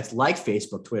network sites like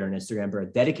Facebook, Twitter, and Instagram, but are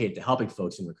dedicated to helping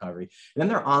folks in recovery. And then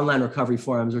there are online recovery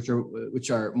forums, which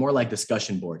are more like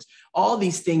discussion boards. All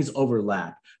these things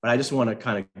overlap, but I just want to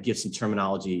kind of give some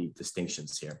terminology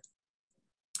distinctions here.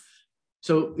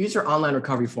 So these are online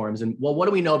recovery forums, and well, what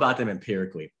do we know about them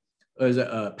empirically?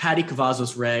 Patty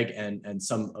Cavazos-Reg and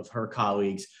some of her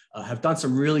colleagues have done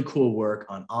some really cool work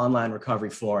on online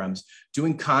recovery forums,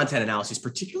 doing content analysis,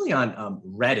 particularly on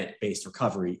Reddit-based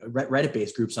recovery,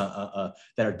 Reddit-based groups that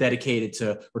are dedicated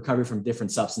to recovery from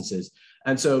different substances.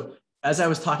 And so, as I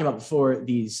was talking about before,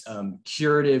 these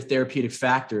curative therapeutic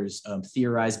factors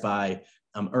theorized by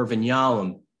Irvin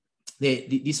Yalom,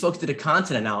 these folks did a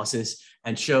content analysis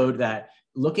and showed that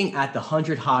looking at the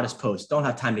 100 hottest posts, don't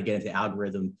have time to get into the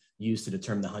algorithm used to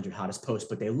determine the 100 hottest posts,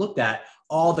 but they looked at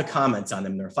all the comments on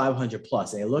them. There are 500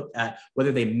 plus, and they looked at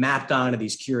whether they mapped onto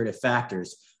these curative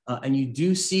factors. And you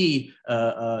do see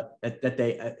that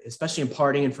they, especially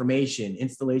imparting information,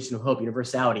 installation of hope,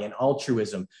 universality, and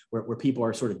altruism, where people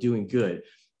are sort of doing good.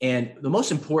 And the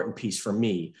most important piece for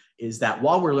me is that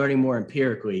while we're learning more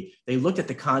empirically, they looked at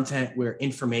the content where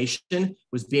information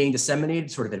was being disseminated,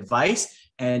 sort of advice,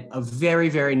 and a very,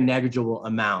 very negligible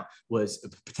amount was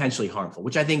potentially harmful,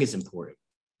 which I think is important.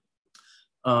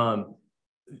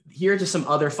 Here are just some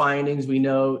other findings. We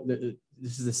know that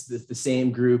this is the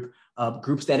same group.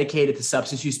 Groups dedicated to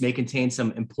substance use may contain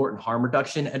some important harm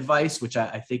reduction advice, which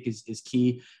I think is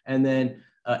key. And then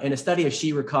In a study of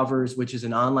She Recovers, which is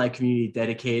an online community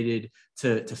dedicated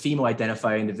to female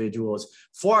identified individuals,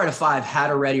 4 out of 5 had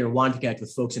already or wanted to connect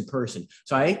with folks in person.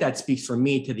 So I think that speaks for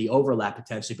me to the overlap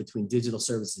potentially between digital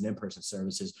services and in-person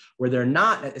services, where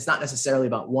it's not necessarily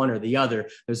about one or the other.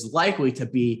 There's likely to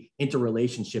be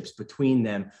interrelationships between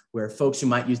them, where folks who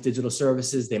might use digital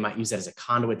services, they might use that as a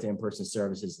conduit to in-person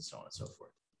services and so on and so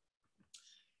forth.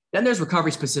 Then there's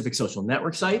recovery-specific social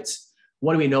network sites.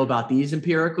 What do we know about these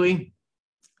empirically?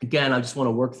 Again, I just want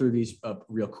to work through these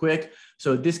real quick.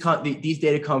 So these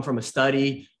data come from a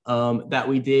study that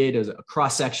we did as a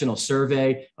cross-sectional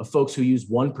survey of folks who use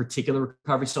one particular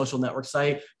recovery social network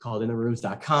site called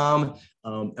intherooms.com.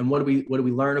 And what do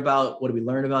we learn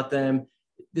about them?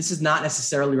 This is not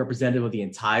necessarily representative of the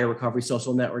entire recovery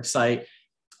social network site,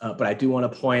 but I do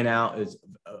want to point out is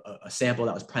a sample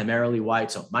that was primarily white,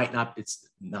 so it's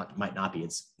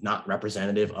not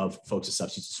representative of folks with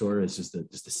substance disorder. It's just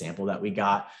the sample that we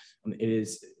got. It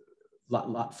is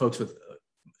folks with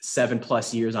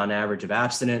 7+ years on average of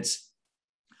abstinence,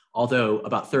 although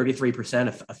about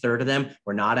 33%, a third of them,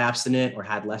 were not abstinent or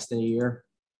had less than a year.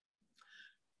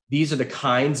 These are the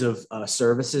kinds of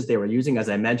services they were using, as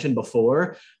I mentioned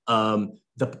before.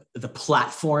 The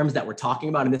platforms that we're talking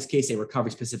about, in this case, a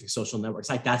recovery-specific social network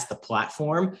site, that's the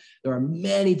platform. There are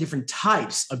many different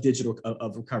types of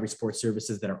of recovery support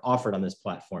services that are offered on this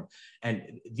platform.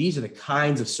 And these are the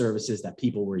kinds of services that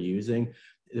people were using.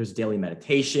 There's daily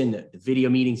meditation, the video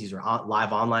meetings. These are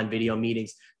live online video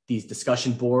meetings, these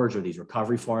discussion boards or these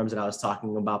recovery forums that I was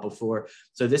talking about before.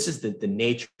 So this is the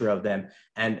nature of them.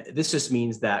 And this just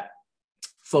means that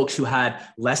folks who had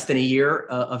less than a year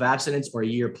of abstinence or a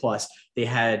year plus, they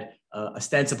had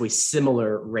ostensibly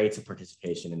similar rates of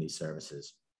participation in these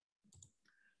services.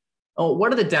 Oh,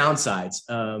 what are the downsides?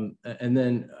 And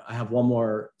then I have one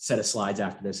more set of slides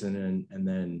after this, and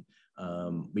then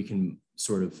we can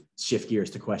sort of shift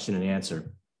gears to question and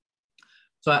answer.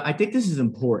 So I think this is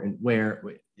important where,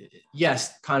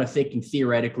 yes, kind of thinking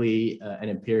theoretically and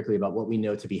empirically about what we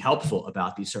know to be helpful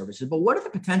about these services, but what are the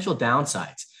potential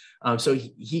downsides? So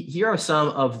here are some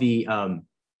of the,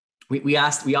 we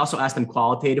also asked them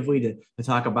qualitatively to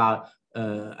talk about,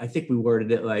 I think we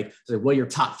worded it like, what are your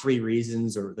top 3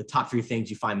 reasons or the top 3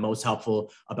 things you find most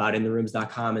helpful about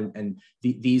intherooms.com? And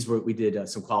these were, we did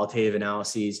some qualitative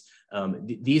analyses.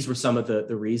 These were some of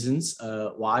the reasons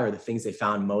why, or the things they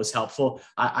found most helpful.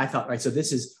 I thought, right, so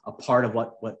this is a part of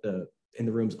what the In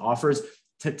the Rooms offers.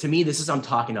 To me, this is, I'm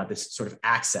talking about this sort of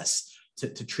access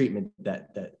to treatment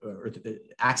or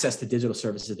access to digital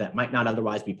services that might not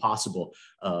otherwise be possible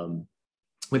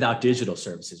without digital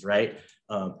services, right?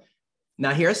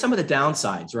 Now, here are some of the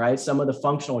downsides, right? Some of the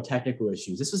functional or technical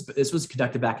issues. This was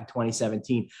conducted back in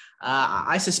 2017.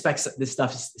 I suspect this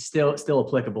stuff is still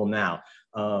applicable now.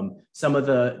 Some of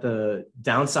the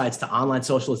downsides to online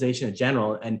socialization in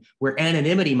general, and where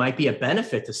anonymity might be a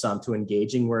benefit to some to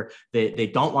engaging, where they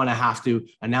don't want to have to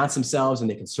announce themselves and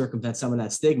they can circumvent some of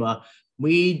that stigma.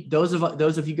 Those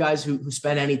of you guys who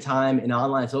spend any time in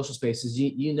online social spaces,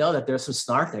 you know that there's some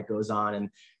snark that goes on, and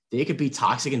they could be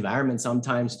toxic environments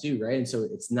sometimes too, right? And so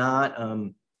it's not,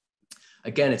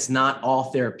 again, it's not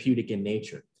all therapeutic in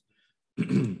nature.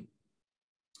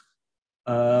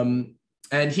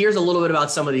 And here's a little bit about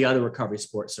some of the other recovery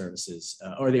support services,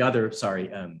 or the other,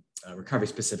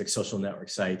 recovery-specific social network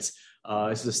sites.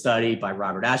 This is a study by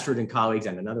Robert Ashford and colleagues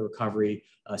and another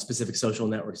recovery-specific social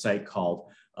network site called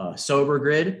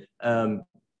SoberGrid.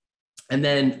 And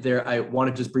then I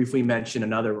want to just briefly mention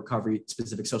another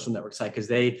recovery-specific social network site, because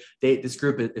this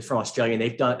group is from Australia, and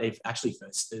they've actually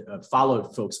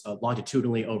followed folks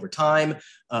longitudinally over time.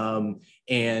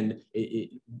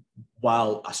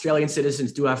 While Australian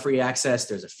citizens do have free access,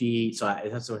 there's a fee. So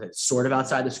that's sort of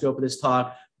outside the scope of this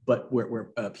talk, but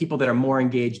where people that are more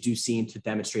engaged do seem to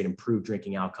demonstrate improved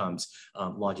drinking outcomes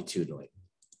longitudinally.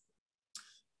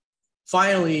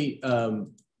 Finally,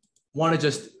 want to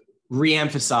just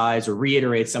reemphasize or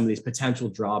reiterate some of these potential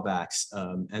drawbacks,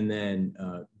 and then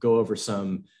go over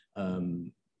some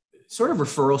sort of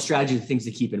referral strategies, things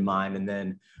to keep in mind, and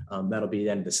then that'll be the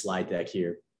end of the slide deck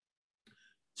here.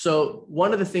 So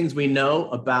one of the things we know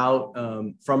about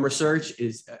from research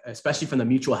is, especially from the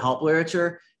mutual help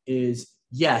literature, is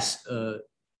yes,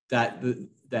 that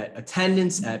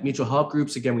attendance at mutual help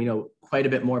groups, again, we know quite a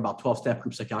bit more about 12-step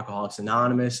groups like Alcoholics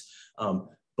Anonymous,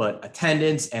 but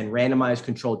attendance and randomized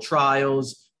controlled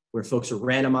trials where folks are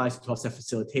randomized to 12-step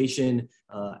facilitation,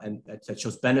 and that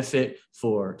shows benefit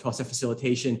for 12-step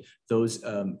facilitation. Those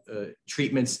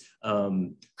treatments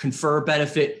confer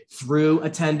benefit through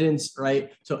attendance,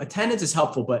 right? So attendance is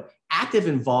helpful, but active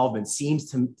involvement seems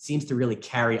to really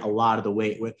carry a lot of the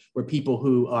weight, where people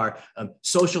who are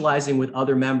socializing with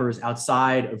other members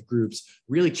outside of groups,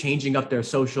 really changing up their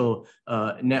social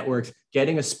networks,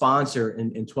 getting a sponsor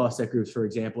in 12-step groups, for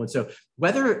example. And so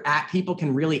whether people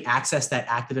can really access that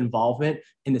active involvement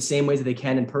in the same ways that they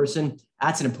can in person,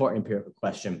 that's an important empirical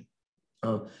question.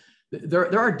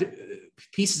 There are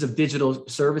pieces of digital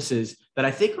services that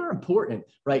I think are important,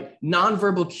 right?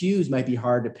 Nonverbal cues might be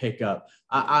hard to pick up.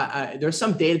 There's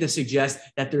some data that suggests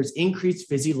that there's increased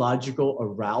physiological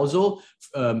arousal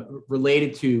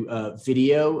related to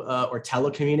video or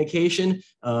telecommunication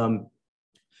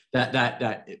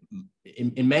that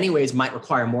in many ways might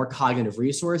require more cognitive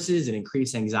resources and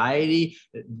increase anxiety.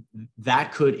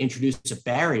 That could introduce a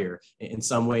barrier in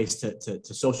some ways to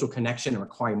social connection and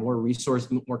require more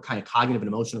kind of cognitive and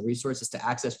emotional resources to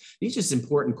access. These are just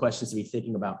important questions to be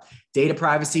thinking about. Data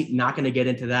privacy, not going to get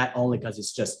into that only because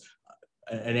it's just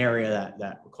an area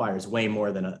that requires way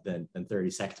more than 30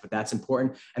 seconds, but that's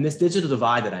important. And this digital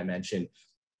divide that I mentioned,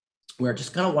 where I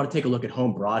just kind of want to take a look at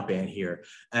home broadband here.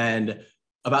 And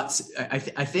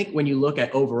I think when you look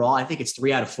at overall, I think it's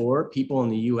 3 out of 4 people in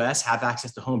the US have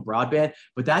access to home broadband,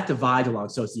 but that divides along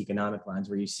socioeconomic lines,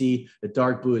 where you see the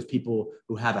dark blue is people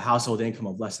who have a household income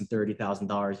of less than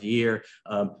 $30,000 a year.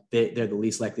 They're the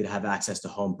least likely to have access to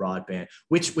home broadband,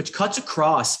 which cuts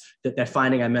across that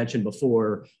finding I mentioned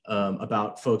before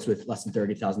about folks with less than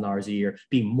 $30,000 a year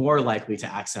being more likely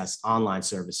to access online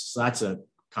services. So that's a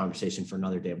conversation for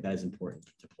another day, but that is important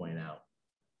to point out.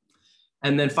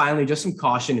 And then finally, just some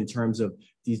caution in terms of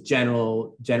these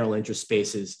general interest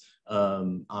spaces.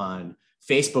 On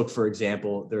Facebook, for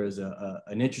example, there is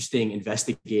an interesting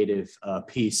investigative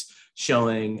piece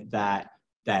showing that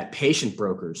patient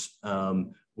brokers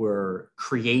were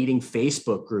creating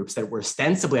Facebook groups that were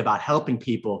ostensibly about helping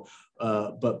people.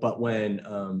 But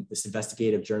when this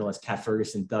investigative journalist, Kat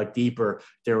Ferguson, dug deeper,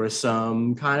 there was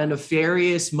some kind of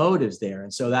nefarious motives there.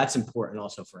 And so that's important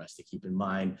also for us to keep in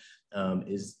mind,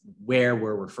 is where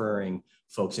we're referring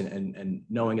folks and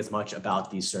knowing as much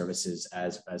about these services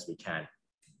as we can.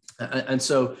 And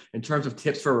so in terms of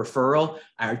tips for referral,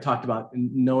 I talked about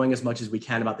knowing as much as we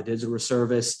can about the digital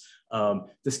service,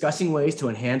 discussing ways to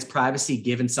enhance privacy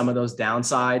given some of those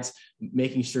downsides,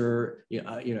 making sure,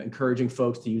 encouraging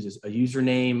folks to use a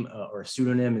username or a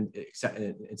pseudonym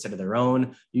instead of their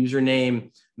own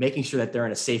username, making sure that they're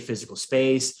in a safe physical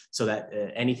space so that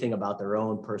anything about their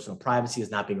own personal privacy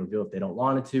is not being revealed if they don't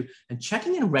want it to, and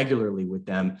checking in regularly with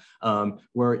them,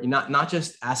 where you're not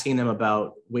just asking them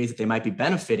about ways that they might be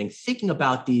benefiting, thinking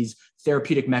about these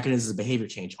therapeutic mechanisms of behavior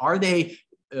change. Are they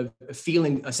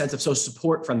feeling a sense of social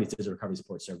support from these digital recovery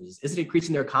support services? Is it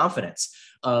increasing their confidence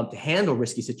to handle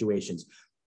risky situations?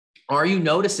 Are you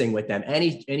noticing with them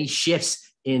any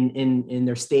shifts in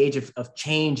their stage of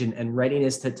change and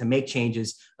readiness to make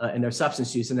changes in their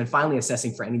substance use? And then finally,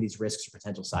 assessing for any of these risks or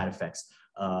potential side effects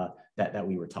that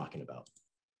we were talking about.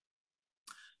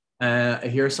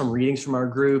 Here are some readings from our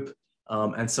group.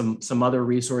 And some other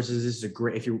resources. This is a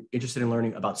great, if you're interested in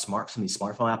learning about some of these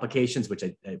smartphone applications, which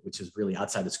is really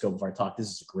outside the scope of our talk, this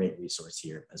is a great resource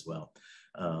here as well.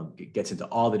 It gets into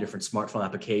all the different smartphone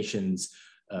applications,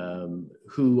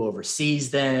 who oversees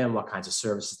them, what kinds of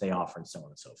services they offer, and so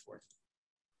on and so forth.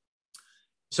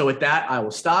 So with that, I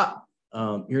will stop.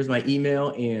 Here's my email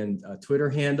and Twitter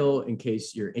handle in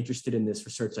case you're interested in this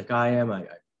research like I am. I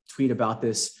tweet about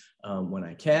this when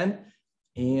I can.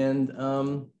 And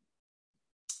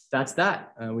that's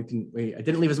that. I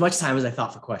didn't leave as much time as I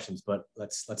thought for questions, but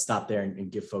let's stop there and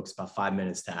give folks about 5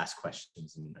 minutes to ask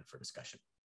questions and for discussion.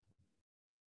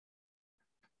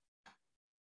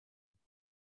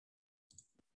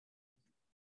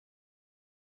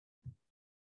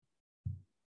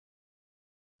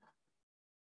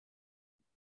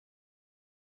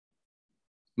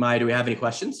 Maya, do we have any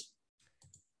questions?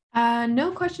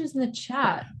 No questions in the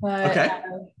chat, but okay.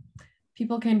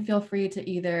 People can feel free to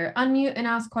either unmute and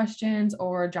ask questions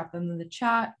or drop them in the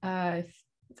chat if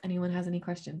anyone has any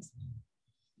questions.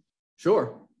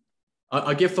 Sure.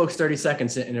 I'll give folks 30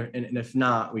 seconds, and if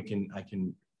not, I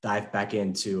can dive back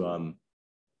into. And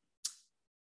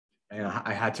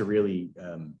I had to really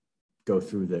go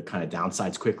through the kind of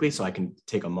downsides quickly, so I can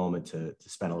take a moment to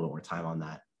spend a little more time on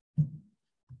that.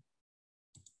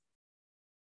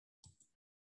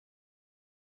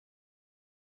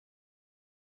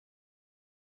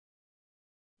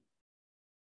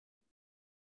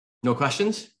 No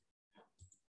questions?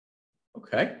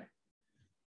 Okay.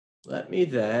 Let me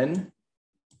then,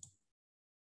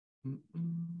 hold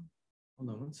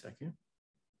on one second.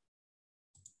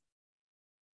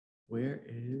 Where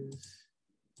is,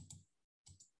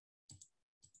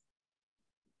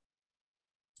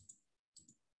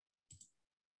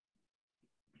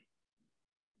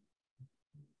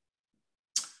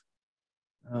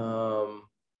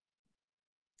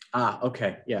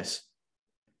 Okay, yes.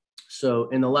 So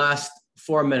in the last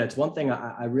 4 minutes, one thing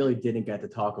I really didn't get to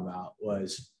talk about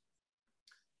was,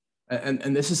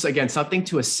 and this is again something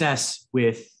to assess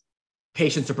with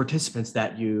patients or participants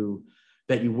that you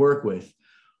work with.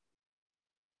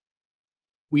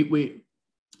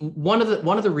 One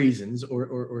of the reasons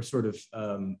or sort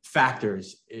of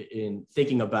factors in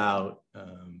thinking about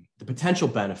the potential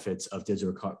benefits of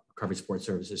digital recovery support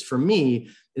services for me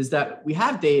is that we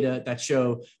have data that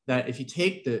show that if you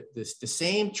take the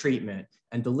same treatment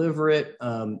and deliver it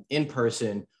in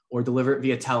person or deliver it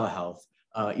via telehealth,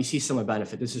 you see similar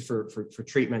benefit. This is for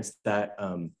treatments that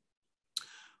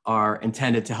are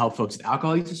intended to help folks with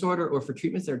alcohol use disorder, or for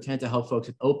treatments that are intended to help folks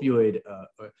with opioid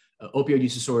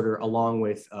use disorder, along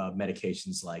with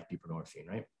medications like buprenorphine,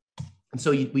 right? And so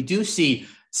we do see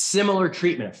similar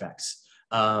treatment effects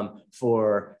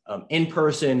for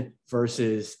in-person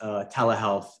versus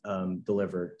telehealth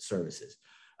delivered services.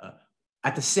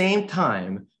 At the same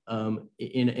time,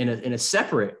 in a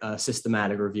separate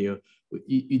systematic review,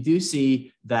 you do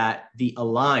see that the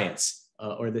alliance,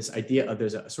 or this idea of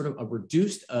there's a sort of a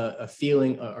reduced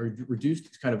feeling, or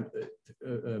reduced kind of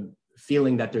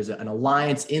feeling that there's an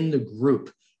alliance in the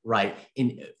group, right,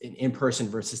 in person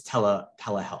versus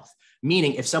telehealth.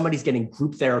 Meaning, if somebody's getting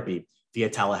group therapy via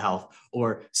telehealth,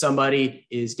 or somebody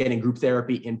is getting group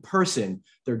therapy in person,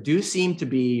 there do seem to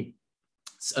be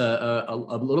a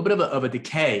little bit of a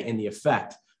decay in the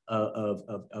effect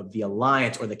of the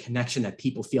alliance or the connection that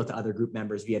people feel to other group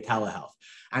members via telehealth.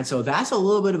 And so that's a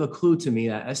little bit of a clue to me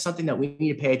that that's something that we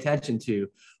need to pay attention to,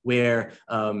 where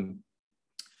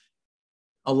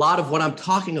a lot of what I'm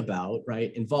talking about,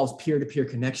 right, involves peer-to-peer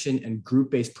connection and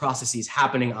group-based processes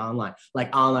happening online,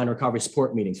 like online recovery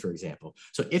support meetings, for example.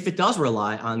 So if it does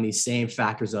rely on these same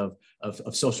factors of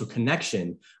social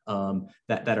connection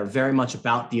that are very much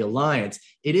about the alliance,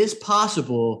 it is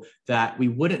possible that we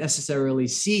wouldn't necessarily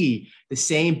see the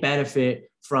same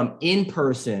benefit from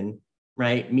in-person,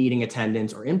 right, meeting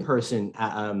attendance, or in-person,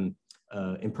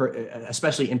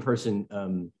 especially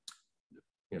in-person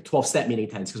 12-step meeting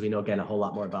attendance, because we know, again, a whole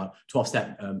lot more about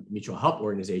 12-step mutual help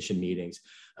organization meetings.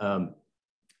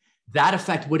 That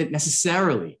effect wouldn't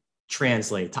necessarily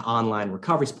translate to online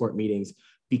recovery support meetings,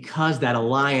 because that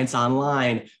alliance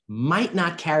online might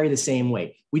not carry the same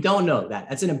weight. We don't know that.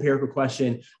 That's an empirical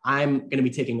question. I'm going to be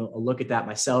taking a look at that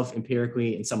myself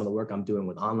empirically in some of the work I'm doing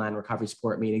with online recovery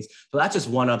support meetings. So that's just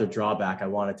one other drawback I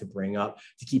wanted to bring up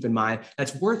to keep in mind.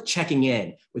 That's worth checking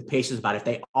in with patients about if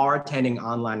they are attending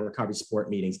online recovery support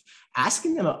meetings,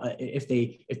 asking them if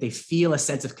they feel a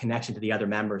sense of connection to the other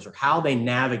members, or how they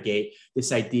navigate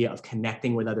this idea of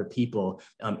connecting with other people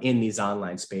in these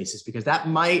online spaces, because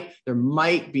there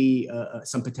might be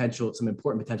some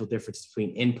important potential differences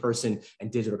between in-person and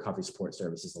digital recovery support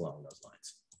services along those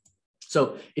lines.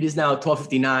 So it is now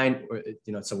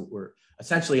 12:59, so we're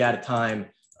essentially out of time.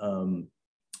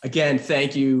 Again,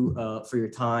 thank you for your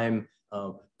time.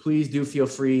 Please do feel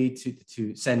free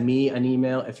to send me an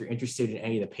email if you're interested in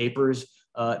any of the papers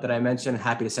that I mentioned.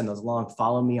 Happy to send those along.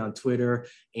 Follow me on Twitter,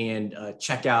 and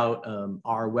check out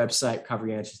our website,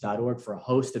 recoveryanswers.org, for a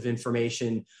host of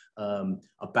information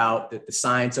about the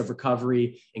science of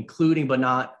recovery, including but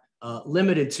not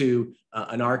limited to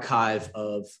an archive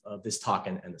of this talk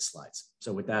and the slides.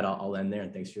 So with that, I'll end there,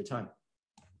 and thanks for your time.